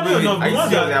okay, But so funny wait, enough, are the you ones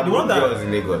serious? that- There are the broke ones that- girls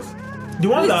in Lagos. The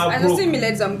ones that I are don't broke. see me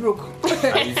legs, I'm broke.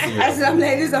 Are you serious? I said I'm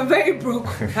like this, I'm very broke.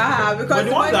 Because But the the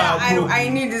ones money that are broke- I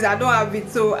need this, I don't have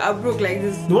it, so I'm broke like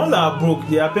this. The ones that are broke,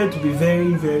 they appear to be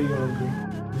very, very hungry.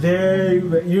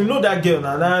 Very. You know that girl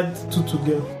now, that tutu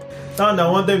girl. That one that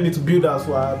wanted me to build house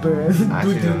for her parents.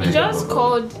 Actually, Do no, the- You just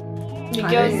called the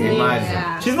girl's name. Imagine.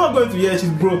 Yeah. She's not going to hear she's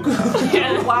broke.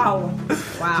 Wow.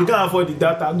 Wow. She can't afford the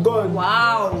data. God.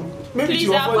 Wow. Maybe Please she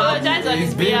will afford apologize on It's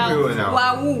his being behalf. real now.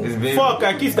 Wow. It's being Fuck,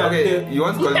 I kissed her Okay, tail. you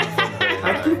want to call it fuck boy?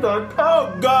 I keep on.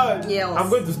 Oh God. Yes. I'm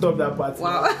going to stop that part.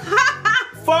 Wow.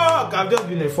 Fuck, I've just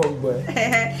been a fuck boy.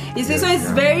 You see, so it's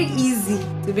very easy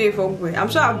to be a fuckboy. I'm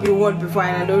sure I've been one before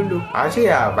and I don't know. Actually,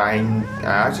 I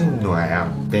actually know I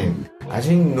am. Then I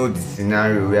actually know the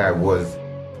scenario where I was,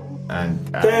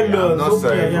 and Tell I'm us, not okay,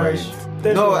 sorry for Yash. it.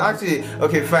 Tell No, us. actually,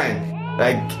 okay, fine.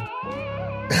 Like,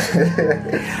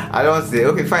 I don't say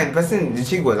okay, fine. The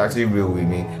chick was actually real with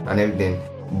me and everything,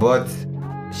 but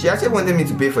she actually wanted me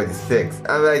to pay for the sex.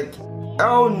 I'm like,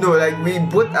 oh no, like we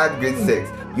both had great sex.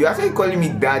 You actually calling me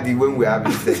daddy when we're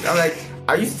having sex. I'm like,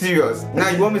 are you serious? Now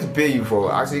you want me to pay you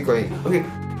for actually calling? Okay,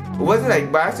 it wasn't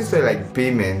like, but I actually said like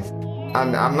payment,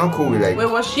 and I'm not cool with like. Wait,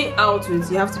 was she out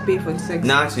with you have to pay for the sex?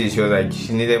 Now she was like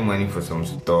she needed money for some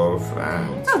stuff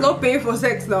and. That's not paying for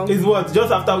sex now. It's what?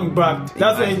 Just after we bragged.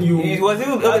 That's when you. It was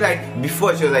even okay, like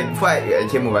before she was like before I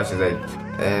came over she was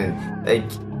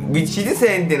like she didn't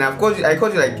say anything. I called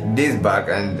you like days back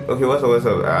and okay what's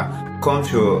up come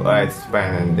through, alright it's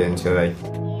fine, and then she was like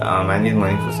I need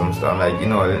money for some stuff. I'm like, you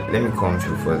know, let me come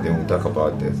through first, then we'll talk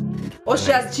about this. Or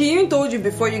she even told you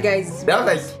before you guys. That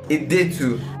was like a day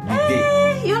to the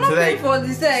day. You're not So, paying like, for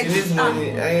the sex. She needs money.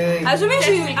 Assuming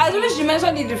she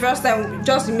mentioned it the first time,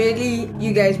 just immediately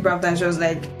you guys bragged and she was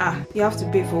like, you have to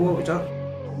pay for what we just,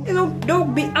 you know,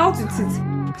 don't be out with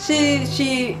it. She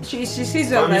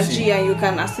sees you as a G and you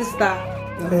can assist her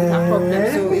with her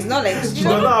problem. So it's not like She's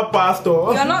not a pastor.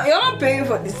 you're not paying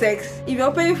for the sex. If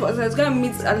you're paying for sex, gonna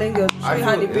meet Alen girl, show you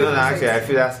how they pay for actually, I sex.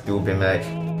 feel that's the open. Like,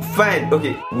 fine,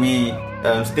 okay, we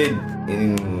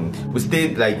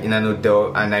stayed like in an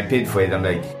hotel, and I paid for it. I'm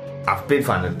like, I've paid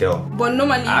for an hotel. But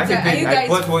normally, I actually paid- I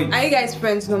bought for it. are you guys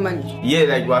friends normally? Yeah,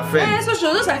 like we're friends. So she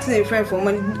was just asking a friend for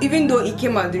money, even though it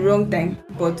came at the wrong time.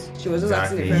 But she was just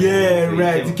asking a friend. Yeah, So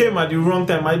right. it It came at the wrong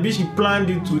time. Maybe she planned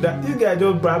it to that. This guy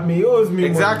just grabbed me. He owes me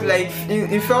Exactly, money.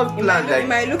 like it felt planned. it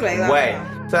might look like that.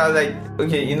 Why? So I was like,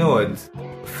 okay, you know what?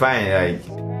 Fine,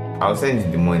 like I'll send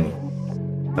you the money.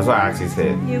 That's what I actually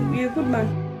said. You're a good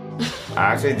man.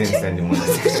 I actually didn't send the money.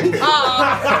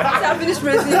 I finished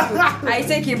praising you. I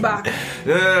take it back.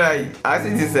 No, like, I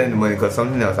actually didn't send the money because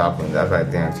something else happened. That's why I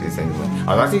didn't actually send the money.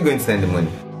 I was actually going to send the money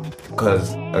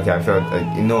because, okay, I felt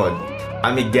like, you know what?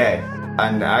 I'm a guy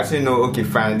and I actually know, okay,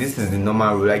 fine, this is the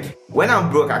normal rule. Like, when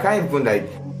I'm broke, I can't even, like,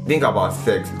 think about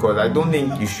sex because I don't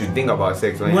think you should think about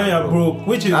sex when You're broke,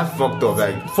 which is that's fucked up.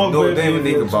 Like, Fuck no, boy don't even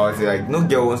think behavior. about it. Like, no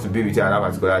girl wants to be with you at that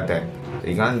particular time. So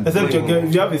you can't. except your don't girl. even-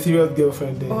 If you have a serious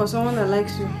girlfriend, then Or someone that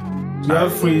likes you. you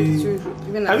have free.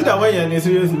 Even I mean that when you're in a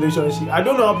serious relationship, I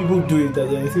don't know how people do it that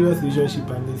they're in a serious relationship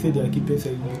and they say they're keeping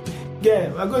sex.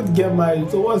 Yeah, I'm going to get married.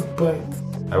 So what's the point?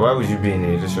 Like, why would you be in a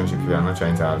relationship if you're not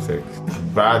trying to have sex?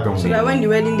 But I don't So be. that when the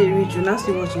wedding day reach, you now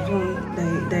see what you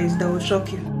done that will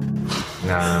shock you.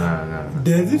 Nah.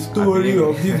 There's this story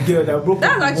of this girl that broke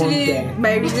up That's with one actually guy.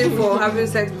 my reason for having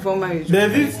sex before marriage.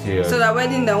 There's this. Yeah. So that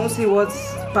wedding, they won't see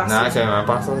what's Nah, passing. actually, my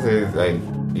pastor says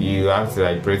like you have to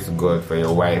like pray to God for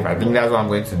your wife. I think that's what I'm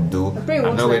going to do. I'm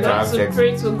not going to have to sex.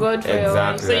 pray to God for your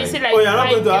wife. Exactly. So you see, like, Oh, you're not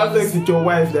going to have girls- sex with your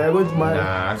wife. They're going to marry.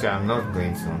 Nah, actually, I'm not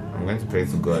going to. I'm going to pray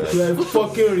to God. You're a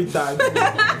fucking retard.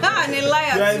 And a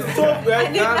liar You're too. so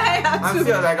And a liar I'm too.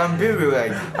 still like I'm being real.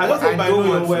 Like I don't think I know don't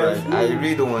your want to. wife. Like, I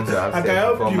really don't want to have I can sex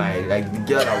help for you. my like the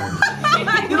girl that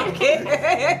Are you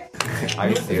okay? would. Are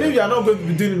you Maybe serious? you're not going to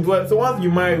be doing it. But so once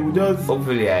you marry, we just.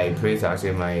 Hopefully, I pray to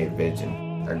actually marry a virgin.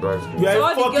 Like God's grace. You're So a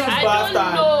all the fucking girls- I bastard.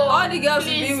 don't know. All the girls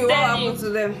you Please be with, what tell happened him. to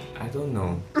them? I don't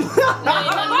know. No,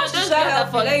 those girls are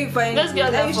for Let you find. those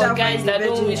girls let are you for shall guys find that the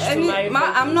don't virgin. wish to Any- marry.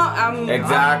 I'm not. I'm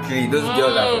Exactly. Those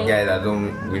girls are for guys that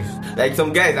don't wish. Like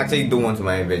some guys actually don't want to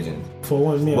marry virgins. For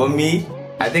one, me. But me,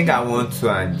 I think I want to,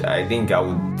 and I think I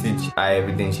would teach her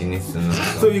everything she needs to know.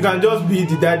 So you can just be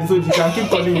the daddy, so you can keep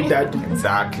calling you daddy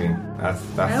Exactly. That's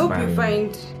I hope fine. you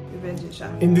find the virgin. Sha.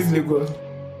 in this Lagos.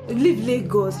 Leave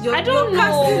Lagos. I don't you're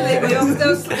casting know. Lagos.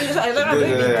 You're still, I don't know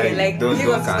Don't- if like don't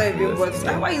Lagos is not cast even. But Lagos,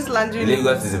 yeah. why are you slandering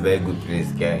Lagos is a very good place,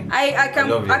 guy. I can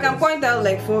love I can Lagos. point out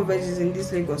like 4 virgins in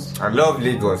this Lagos. I love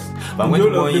Lagos. But I'm You going to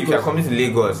love warn you, if you're Lagos. coming to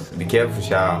Lagos, be careful,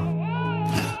 Sha.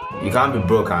 You can't be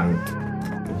broke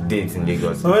and date in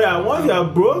Lagos. So yeah, once you are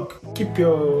broke, keep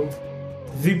your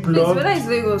Please, whether ziplock, it's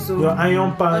Lagos or your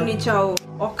iron pan. Onitsha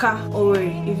or Oka or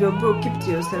Owerri, if you're broke, keep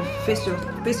to yourself. Face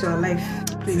your life,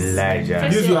 please. Elijah.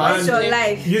 Use your Face your hand.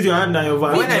 life. Use your hand and your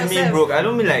When van. I mean yourself. broke, I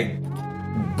don't mean like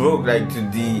broke like to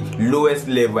the lowest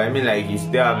level. I mean like you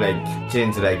still have like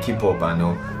change to like keep up and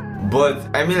all.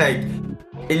 But I mean like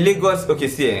in Lagos, okay,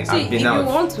 see, See, I've if been you out.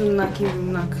 want to knock, you will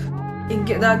knock.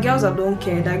 There are girls that don't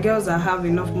care. There are girls that have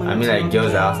enough money. I mean to like not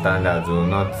girls care. that have standards or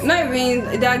not. Not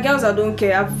even. There are girls that don't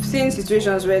care. I've seen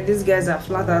situations where these guys are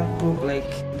flat out broke. Like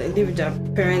they live with their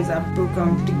parents are broke.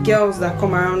 The girls that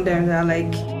come around them, they are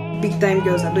like big time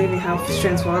girls that don't even have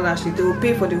strength for all that shit. They will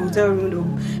pay for the hotel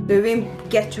room. They'll even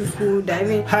get you food. They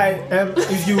even. Hi,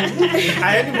 if you are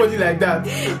anybody like that,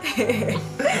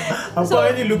 I'm So,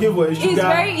 currently looking for a sugar. It's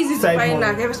very easy to side find mom.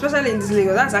 knack, especially in this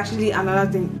Lagos. That's actually another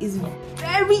thing. It's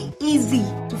very easy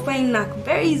to find knack.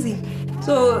 Very easy.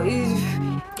 So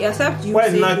if except you Why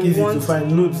is say knack you easy want, to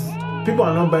find? Notes. People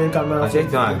are not buying I cameras.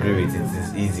 just don't agree with it.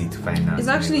 It's easy to find out. it's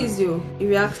actually easy. Oh, if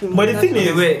you ask me. But the That's thing is,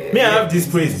 Okay, wait, may I yeah, have this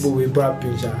it's- principle with Brad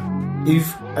Pincher?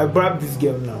 If I brab this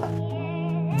girl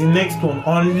now, the next one,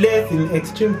 unless in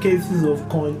extreme cases of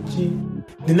conchi,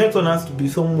 the next one has to be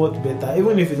somewhat better,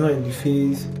 even if it's not in the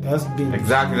face. It has to be. In the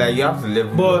Exactly, like you have to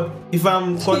level. But if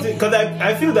I'm because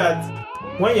I feel that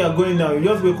when you're going now, you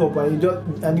just wake up and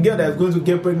and the girl that's going to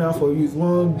get pregnant for you is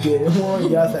one girl, one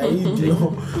yes I eat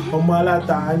or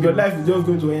malata, and your life is just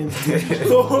going to end.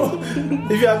 So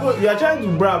if you are trying to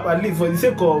brab at least for the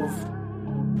sake of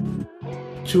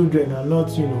children and not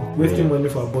wasting money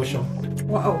for abortion.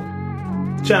 wow.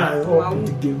 Try and Wow. up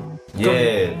the game.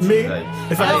 yeah, Me, like,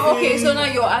 if I Oh, okay, see- so now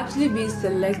you're actually being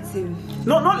selective.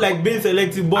 not like being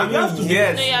selective, but you have to.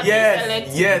 yes, No, you have to yes, select.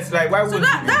 yes. Like why So would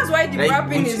that's why the like,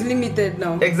 rapping would is you- limited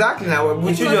now. Exactly. Now,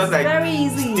 would you Because just like it's very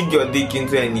easy. stick your dick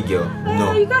into any girl?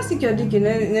 No. You can't stick your dick in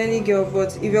any girl,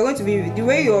 but if you're going to be the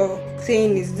way you're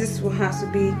saying is this one has to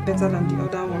be better than the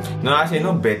other one. No, actually,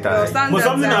 not better. Your Like, standards But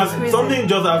something are has crazy. something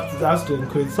just has to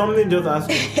increase. Something just has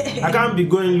to. I can't be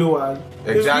going lower.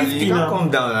 It's exactly. risky You can't now.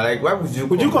 come down. Like, why would you?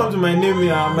 Would you come to my name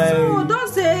and my? No, don't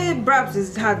say Brabs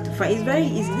is hard to find. It's very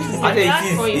easy. This is Actually, It's it hard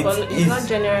is, for you, it but is. it's not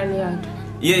generally hard.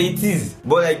 Yeah, it is.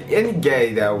 But like any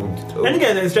guy that would. Any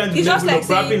guy that's trying to it's just level like up,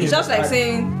 saying rapping it's is just like hard.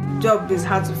 saying job is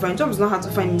hard to find. Job is not hard to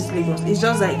find in this Lagos. It's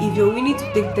just like if you're willing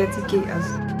to take 30k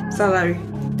as salary,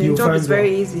 then You'll job find is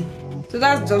very job. easy. So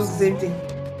that's just the same thing.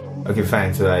 Okay,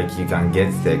 fine. So like you can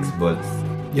get sex, but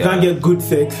You can't get good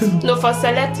sex. No, for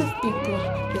selective people,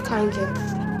 you can't get.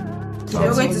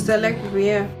 You're going to select people,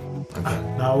 yeah. Okay.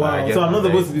 Now I wow. get So I'm not that.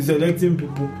 supposed to be selecting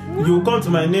people. You come to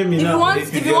my name If now. you want, This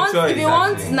is if you your want, choice, if you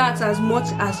want actually. snacks as much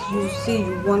as you say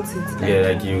you want it, Yeah,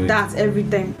 like you. that every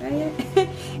time.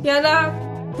 Yeah,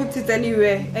 that put it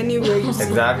anywhere you see.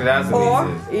 Exactly. That's Or what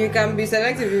it is. you can be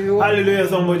selective if you want. Hallelujah,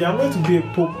 somebody. I'm going to be a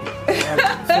pope.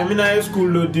 Seminary school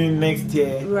loading next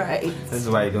year. Right. This is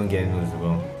why you don't get news,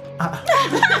 bro.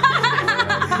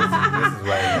 This is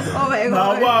why. You don't. Oh my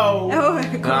Now, god. wow. Oh my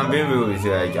No, god. I'm being real with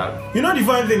you. Like, You know the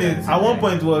funny thing is, at one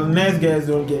point it was nice guys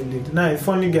don't get laid. Now it's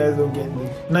funny guys don't get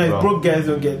laid. Now it's Bro. broke guys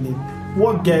don't get laid.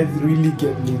 What guys really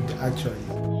get laid actually?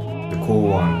 the cool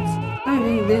ones. I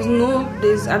mean, I don't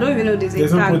even know there's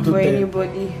There's a no tag for prototype.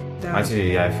 anybody. That,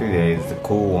 Actually, I feel there is the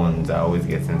cool ones that are always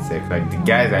getting sex. Like the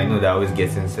guys I know that are always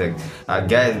getting sex are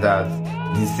guys that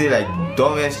they say like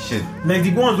dumbest shit. Like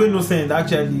the ones with no sense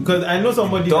actually. Because I know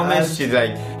somebody that Dumbest has- shit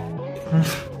like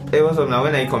hey, what's up now?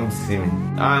 When are you coming to see me?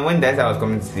 And when that I was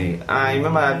coming to see, I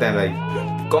remember that time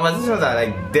like conversations are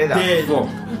like dead Dead. as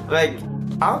fuck. Like,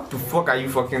 how the fuck are you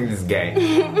fucking this guy?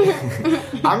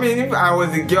 I mean, if I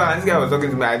was a girl and this guy was talking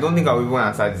to me, I don't think I would even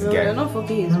answer this No, guy. you're not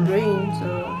fucking his brain,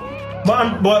 so.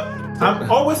 But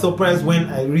I'm always surprised when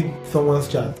I read someone's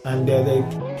chat and they're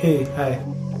like, hey, hi,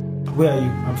 where are you?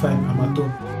 I'm fine, I'm at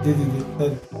home.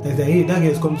 They say, hey, that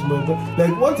girl's coming to my door.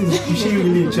 Like, what is she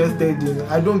really interested in?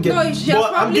 I don't get No, it. she has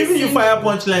But I'm probably giving you seen- fire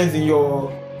punchlines in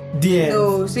your DMs.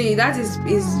 No, see, that is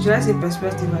should I say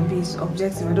perspective and be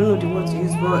objective? I don't know the word to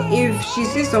use, but if she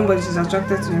sees somebody she's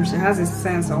attracted to him, she has a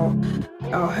sense or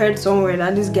heard somewhere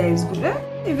that this guy is good.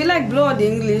 If you like blow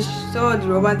the English, so the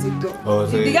romantic talk. Oh, If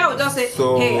so the guy would just say,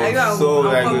 so- hey, are you out? so I'm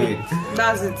like, coming. wait.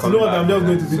 That's it. You know what I'm not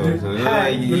going to be doing? Hi,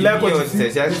 you like what you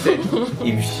see? She actually said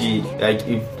if she like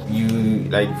if you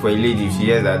like for a lady if she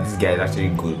hears that this guy is actually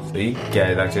good, so if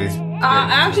guy is actually I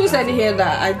actually said it here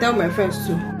that I tell my friends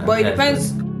too, but it Okay.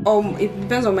 depends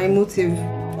on my motive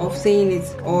of saying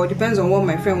it, or depends on what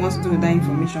my friend wants to do with that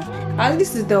information. At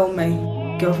least to tell my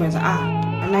girlfriends,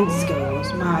 I like this guy. He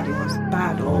was mad. He was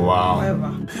bad. Or Oh, wow.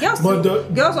 whatever. Girls, But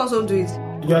girls also do it.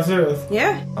 You're serious?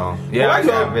 Yeah, oh yeah, Why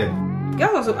actually not? I've been.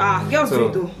 girls also girls do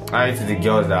it So too. I to the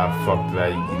girls that are fucked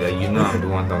like that, you know I'm the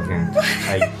one talking.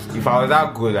 Like if I was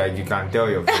that good, like you can tell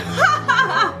your friends.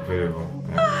 Available.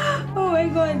 Yeah. Oh my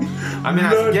god. I mean,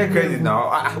 I No, should get no. credit now.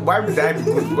 Why would I be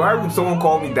good? Why would someone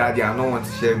call me daddy and not want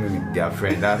to share me with their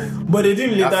friend? But they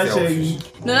didn't later That's share selfish.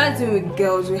 you. No, that's the thing with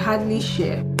girls. We hardly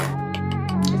share,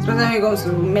 especially when it comes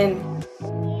to men.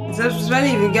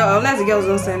 Especially if the girl, unless the girls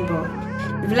don't send, bro.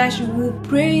 If you like, she will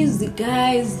praise the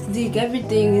guy's dick,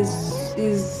 everything is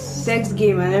sex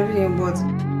game and everything. But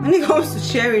when it comes to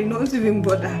sharing, don't even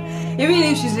bother. Even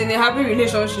if she's in a happy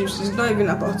relationship, she's not even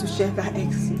about to share her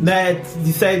ex. That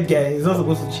the side guy is not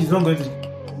supposed to. She's not going to.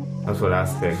 That's what I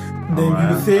said.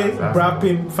 Then you say that's-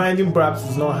 brapping, finding braps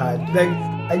is not hard. Like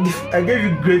I gave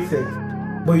you great sex,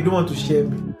 but you don't want to share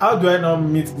me. How do I now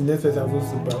meet the next person I'm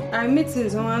supposed to brap? I meet in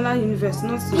some other universe,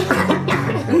 not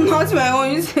not my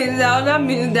own. You say there are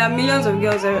millions of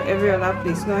girls every other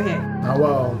place, not here. Ah,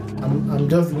 wow, I'm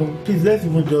just even. Please let's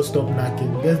even just stop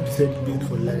knocking. Let's be celebrated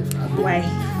for life. I beg. Why?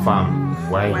 Fam,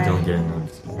 why Why? you don't get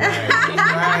notes? Why?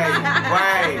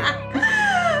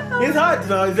 It's hard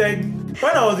now. It's like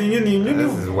when I was in uni.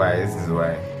 This is why.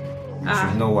 You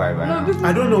should know why by now. people,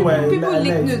 I don't know why. People I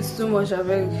leak like- nudes too much. I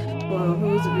beg for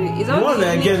people to be. It's The ones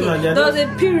that I get, leaking. man, they're There was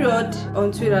not- a period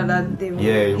on Twitter that they were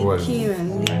Yeah, it was. leaking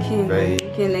and leaking Very- and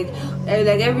leaking.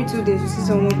 Like every 2 days you see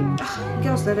someone.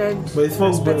 Girls started But it's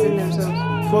fuck boy. respecting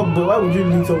themselves. Fuck boy. Why would you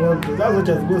leave someone? That's what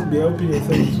you're supposed to be helping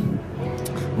yourself.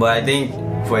 But I think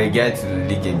for a guy to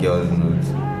leak a girl's notes,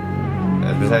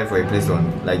 especially for a place on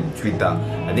like Twitter,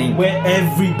 I think Where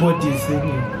everybody is saying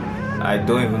it. I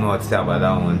don't even know what to say about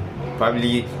that one.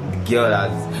 Probably the girl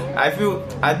has. I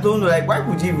don't know. Like, why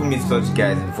would you even meet such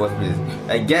guys in the first place?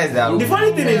 Like guys that. The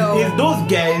funny thing No. is those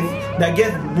guys that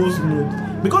get most notes,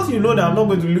 because you know that I'm not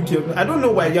going to look your. I don't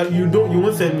know why you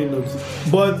won't send me notes,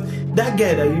 but that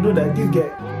guy that you know that this guy,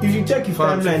 if you check his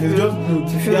Fam, timeline, it's just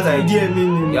notes. you If feel you're like DMing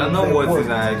him, You're not like, what what? is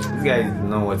like. This guy is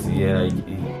not what he is.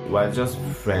 Like, we're just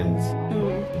friends.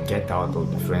 Get out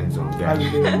of the friend zone, I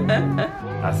guys. don't know.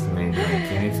 That's man.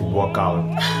 Like, you need to walk out.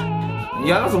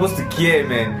 You're not supposed to care,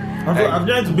 man. I'm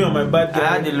trying to be on my bad I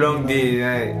had guy. a long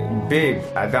day, babe.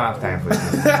 I don't have time for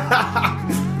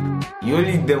this. You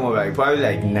only them up like probably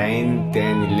like 9,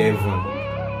 10,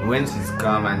 11. When she's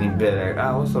calm and in bed,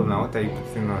 like, what's up now? What are you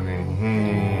putting on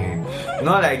there?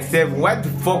 Not like 7. Why the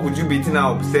fuck would you be eating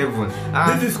out 7?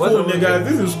 This is what's school, up with nigga. you?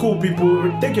 This is school,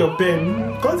 people. Take your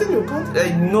pen. Continue.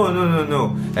 Like,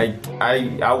 no. Like,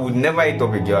 I would never eat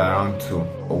up a girl around 2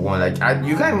 or 1. Like,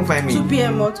 you can't even find me. 2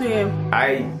 p.m. or 2 a.m.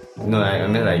 I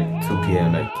meant like 2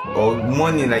 p.m. like or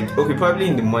morning, like okay, probably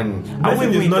in the morning. I won't Blessing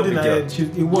even is eat up nothing a girl.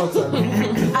 ahead. It works.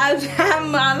 I'm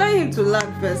allowing him to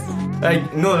laugh first.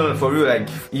 Like no, for real. Like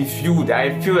if you would,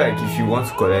 I feel like if you want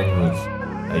to collect notes,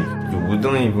 like you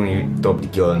wouldn't even eat up the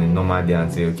girl on a normal day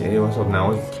and say, okay, hey, what's up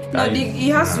now? No, he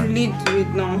has to lead to it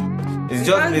now. It's You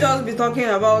just can't just be talking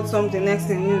about something next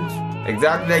thing you.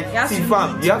 exactly He has like see, to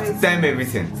fam, lead you have to to it. time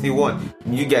everything. See, one,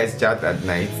 you guys chat at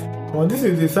night. Well, this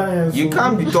is the science. You so-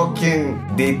 can't be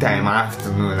talking daytime,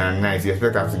 afternoon, and night. You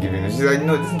expect her to give you notes. She's like,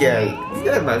 no, this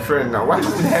guy is my friend now. Why would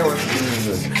I want to give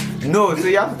you notes? No, so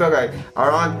you have to talk like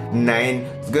around 9,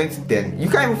 it's going to 10. You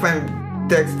can't even find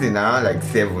texting around like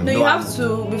 7. No, you have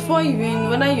to, before even,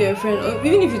 whether you're a friend, or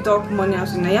even if you talk money or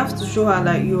something, you have to show her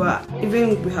that you are,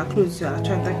 even with her clothes, you are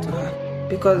attracted to her.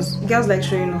 Because girls like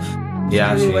showing off.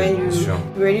 Yeah, Especially actually, when it's you true.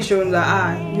 already shown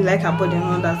that, you like her body and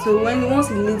all that. So once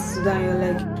it leads to that, you're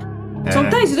like,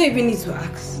 sometimes you don't even need to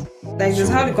ask. Like,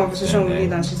 just Sure. have the conversation with Yeah.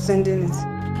 it and she's sending it.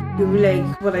 you'll be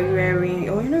like, what are you wearing?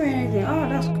 Oh, you're not wearing anything. Oh,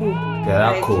 that's cool. They're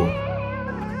that Like, cool.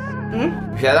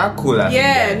 Hmm? If you're that cool, as a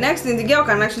Yeah, guy, next thing, the girl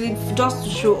can actually, just to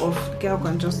show off, the girl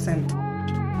can just send.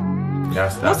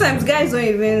 that's Most times, guys don't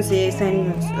even say send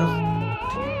nudes.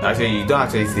 Actually, you don't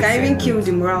actually say Can even send kill nudes.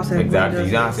 the morale. So Exactly,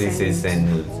 you don't everybody actually say just send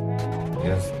nudes.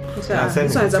 Yes. So, Yeah, send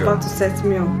this one is picture. about to set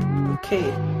me up.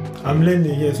 Okay. I'm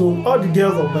learning here. So all the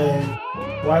girls on my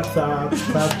WhatsApp,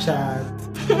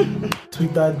 Snapchat,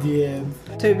 Twitter DMs.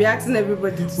 So you'll be asking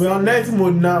everybody to We're on night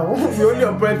mode now. We only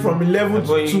operate from 11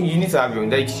 But to 2. you need to have your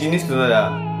like she needs to know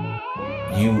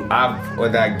that you have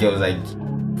other girls like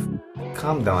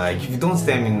calm down, like if you don't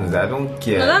send me news, I don't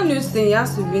care. No, that news thing, it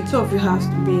has to be, two of you has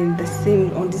to be on the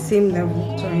same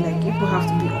level. Sorry, like people have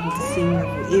to be on the same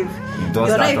level. If You don't you're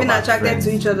start not even off as attracted friends.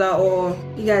 to each other, or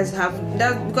you guys have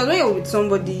that, because when you're with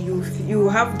somebody, you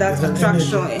have that There's an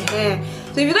attraction. energy.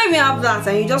 So if you don't even have that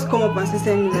and you just come up and say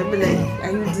send me, they'll be like,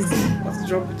 are you dizzy? What's the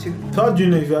job with you? So how do you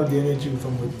know if you have the energy with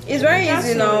somebody? It's very That's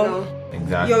easy now.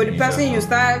 Exactly. You're with the person, just you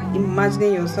start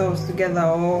imagining yourselves together,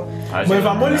 or know. But if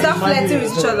I'm only you start imagining flirting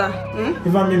with each yourself- other.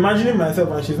 If I'm imagining myself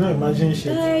and she's not imagining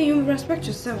shit, You respect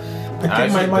yourself. I take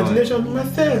my actually don't. imagination to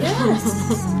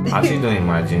myself. I actually don't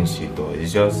imagine shit though.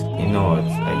 It's just, you know what,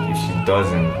 like if she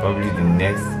doesn't, probably the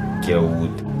next girl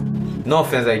would. No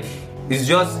offense, like it's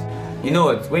just, you know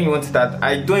what, when you want to start,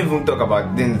 I don't even talk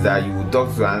about things that you would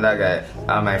talk to another guy,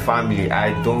 my family,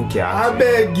 I don't care. I actually.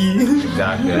 beg you.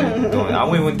 Exactly. I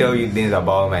won't even tell you things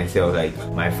about myself, like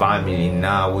my family.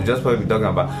 Now we'll just probably be talking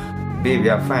about, babe,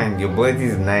 you're fine, your body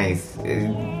is nice.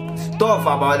 Stuff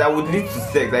about that would lead to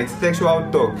sex, like sexual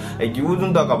talk. Like you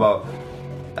wouldn't talk about,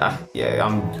 yeah,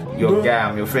 I'm your Don't- guy,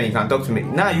 I'm your friend, you can talk to me.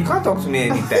 Nah, you can't talk to me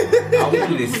anytime. I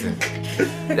won't listen.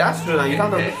 That's true. Now you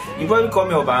can't talk. You probably call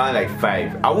me up around like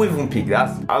 5. I won't even pick.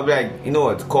 I'll be like, you know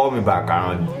what? Call me back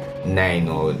around 9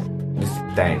 or this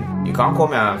time. You can't call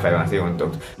me around 5 and say you want to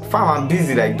talk. Fam, I'm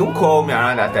busy. Like, don't call me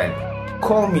around that time.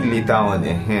 Call me later on,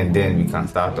 and then we can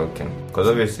start talking. Because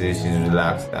obviously she's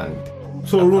relaxed and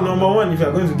So rule number 1, if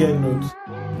you're going to get notes,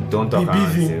 don't talk Be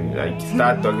around. busy. Same. Like,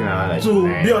 start talking around like. to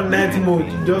 9, be on night mode,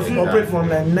 just Exactly. operate from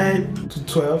like 9 to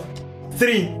 12.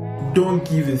 3, don't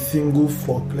give a single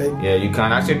fuck. Like Yeah, you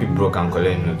can actually be broke and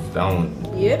collect notes. That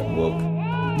won't Yep. work.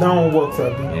 that one works,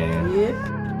 Abi. Yeah.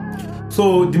 Yep.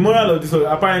 So the moral of this story,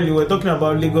 apparently we're talking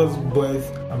about Lagos boys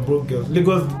and broke girls,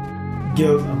 Lagos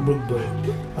girls and broke boys,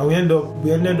 and we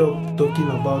ended up talking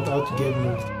about how to get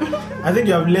notes. I think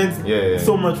you have learned Yeah.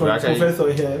 so much from But the actually-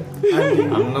 professor here and the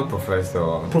I'm no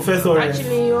professor. professor.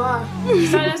 Actually, you are. You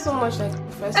sounded so much like a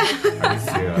professor. I'm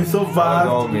serious. He's so It was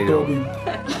all vast. made up.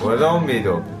 It was all made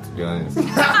up, to be honest.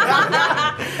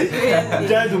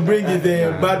 Trying to bring his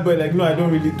bad boy, like, no, I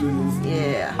don't really do this.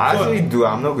 Yeah. I actually do.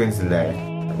 I'm not going to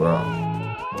lie, bro.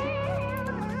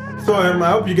 So I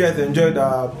hope you guys enjoyed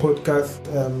our podcast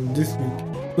this week.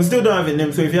 We still don't have a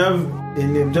name, so if you have a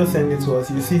name, just send it to us.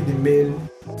 You see the mail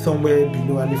somewhere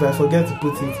below, and if I forget to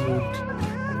put it, we'll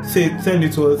send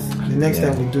it to us the next Yeah.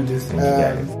 time we do this. Thank you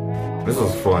guys. This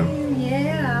was fun.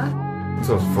 Yeah. This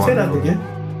was fun. Say that again.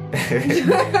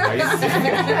 Are you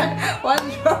serious?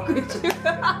 What's wrong with you?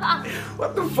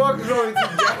 What the fuck is wrong with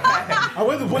you guys? I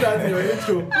want to put that in your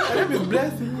intro. My name is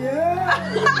Blessing.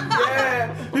 Yeah.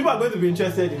 People are going to be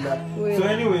interested in that. Yeah. So,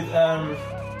 anyways,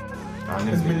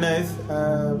 it's been nice.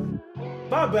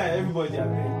 Bye bye, everybody.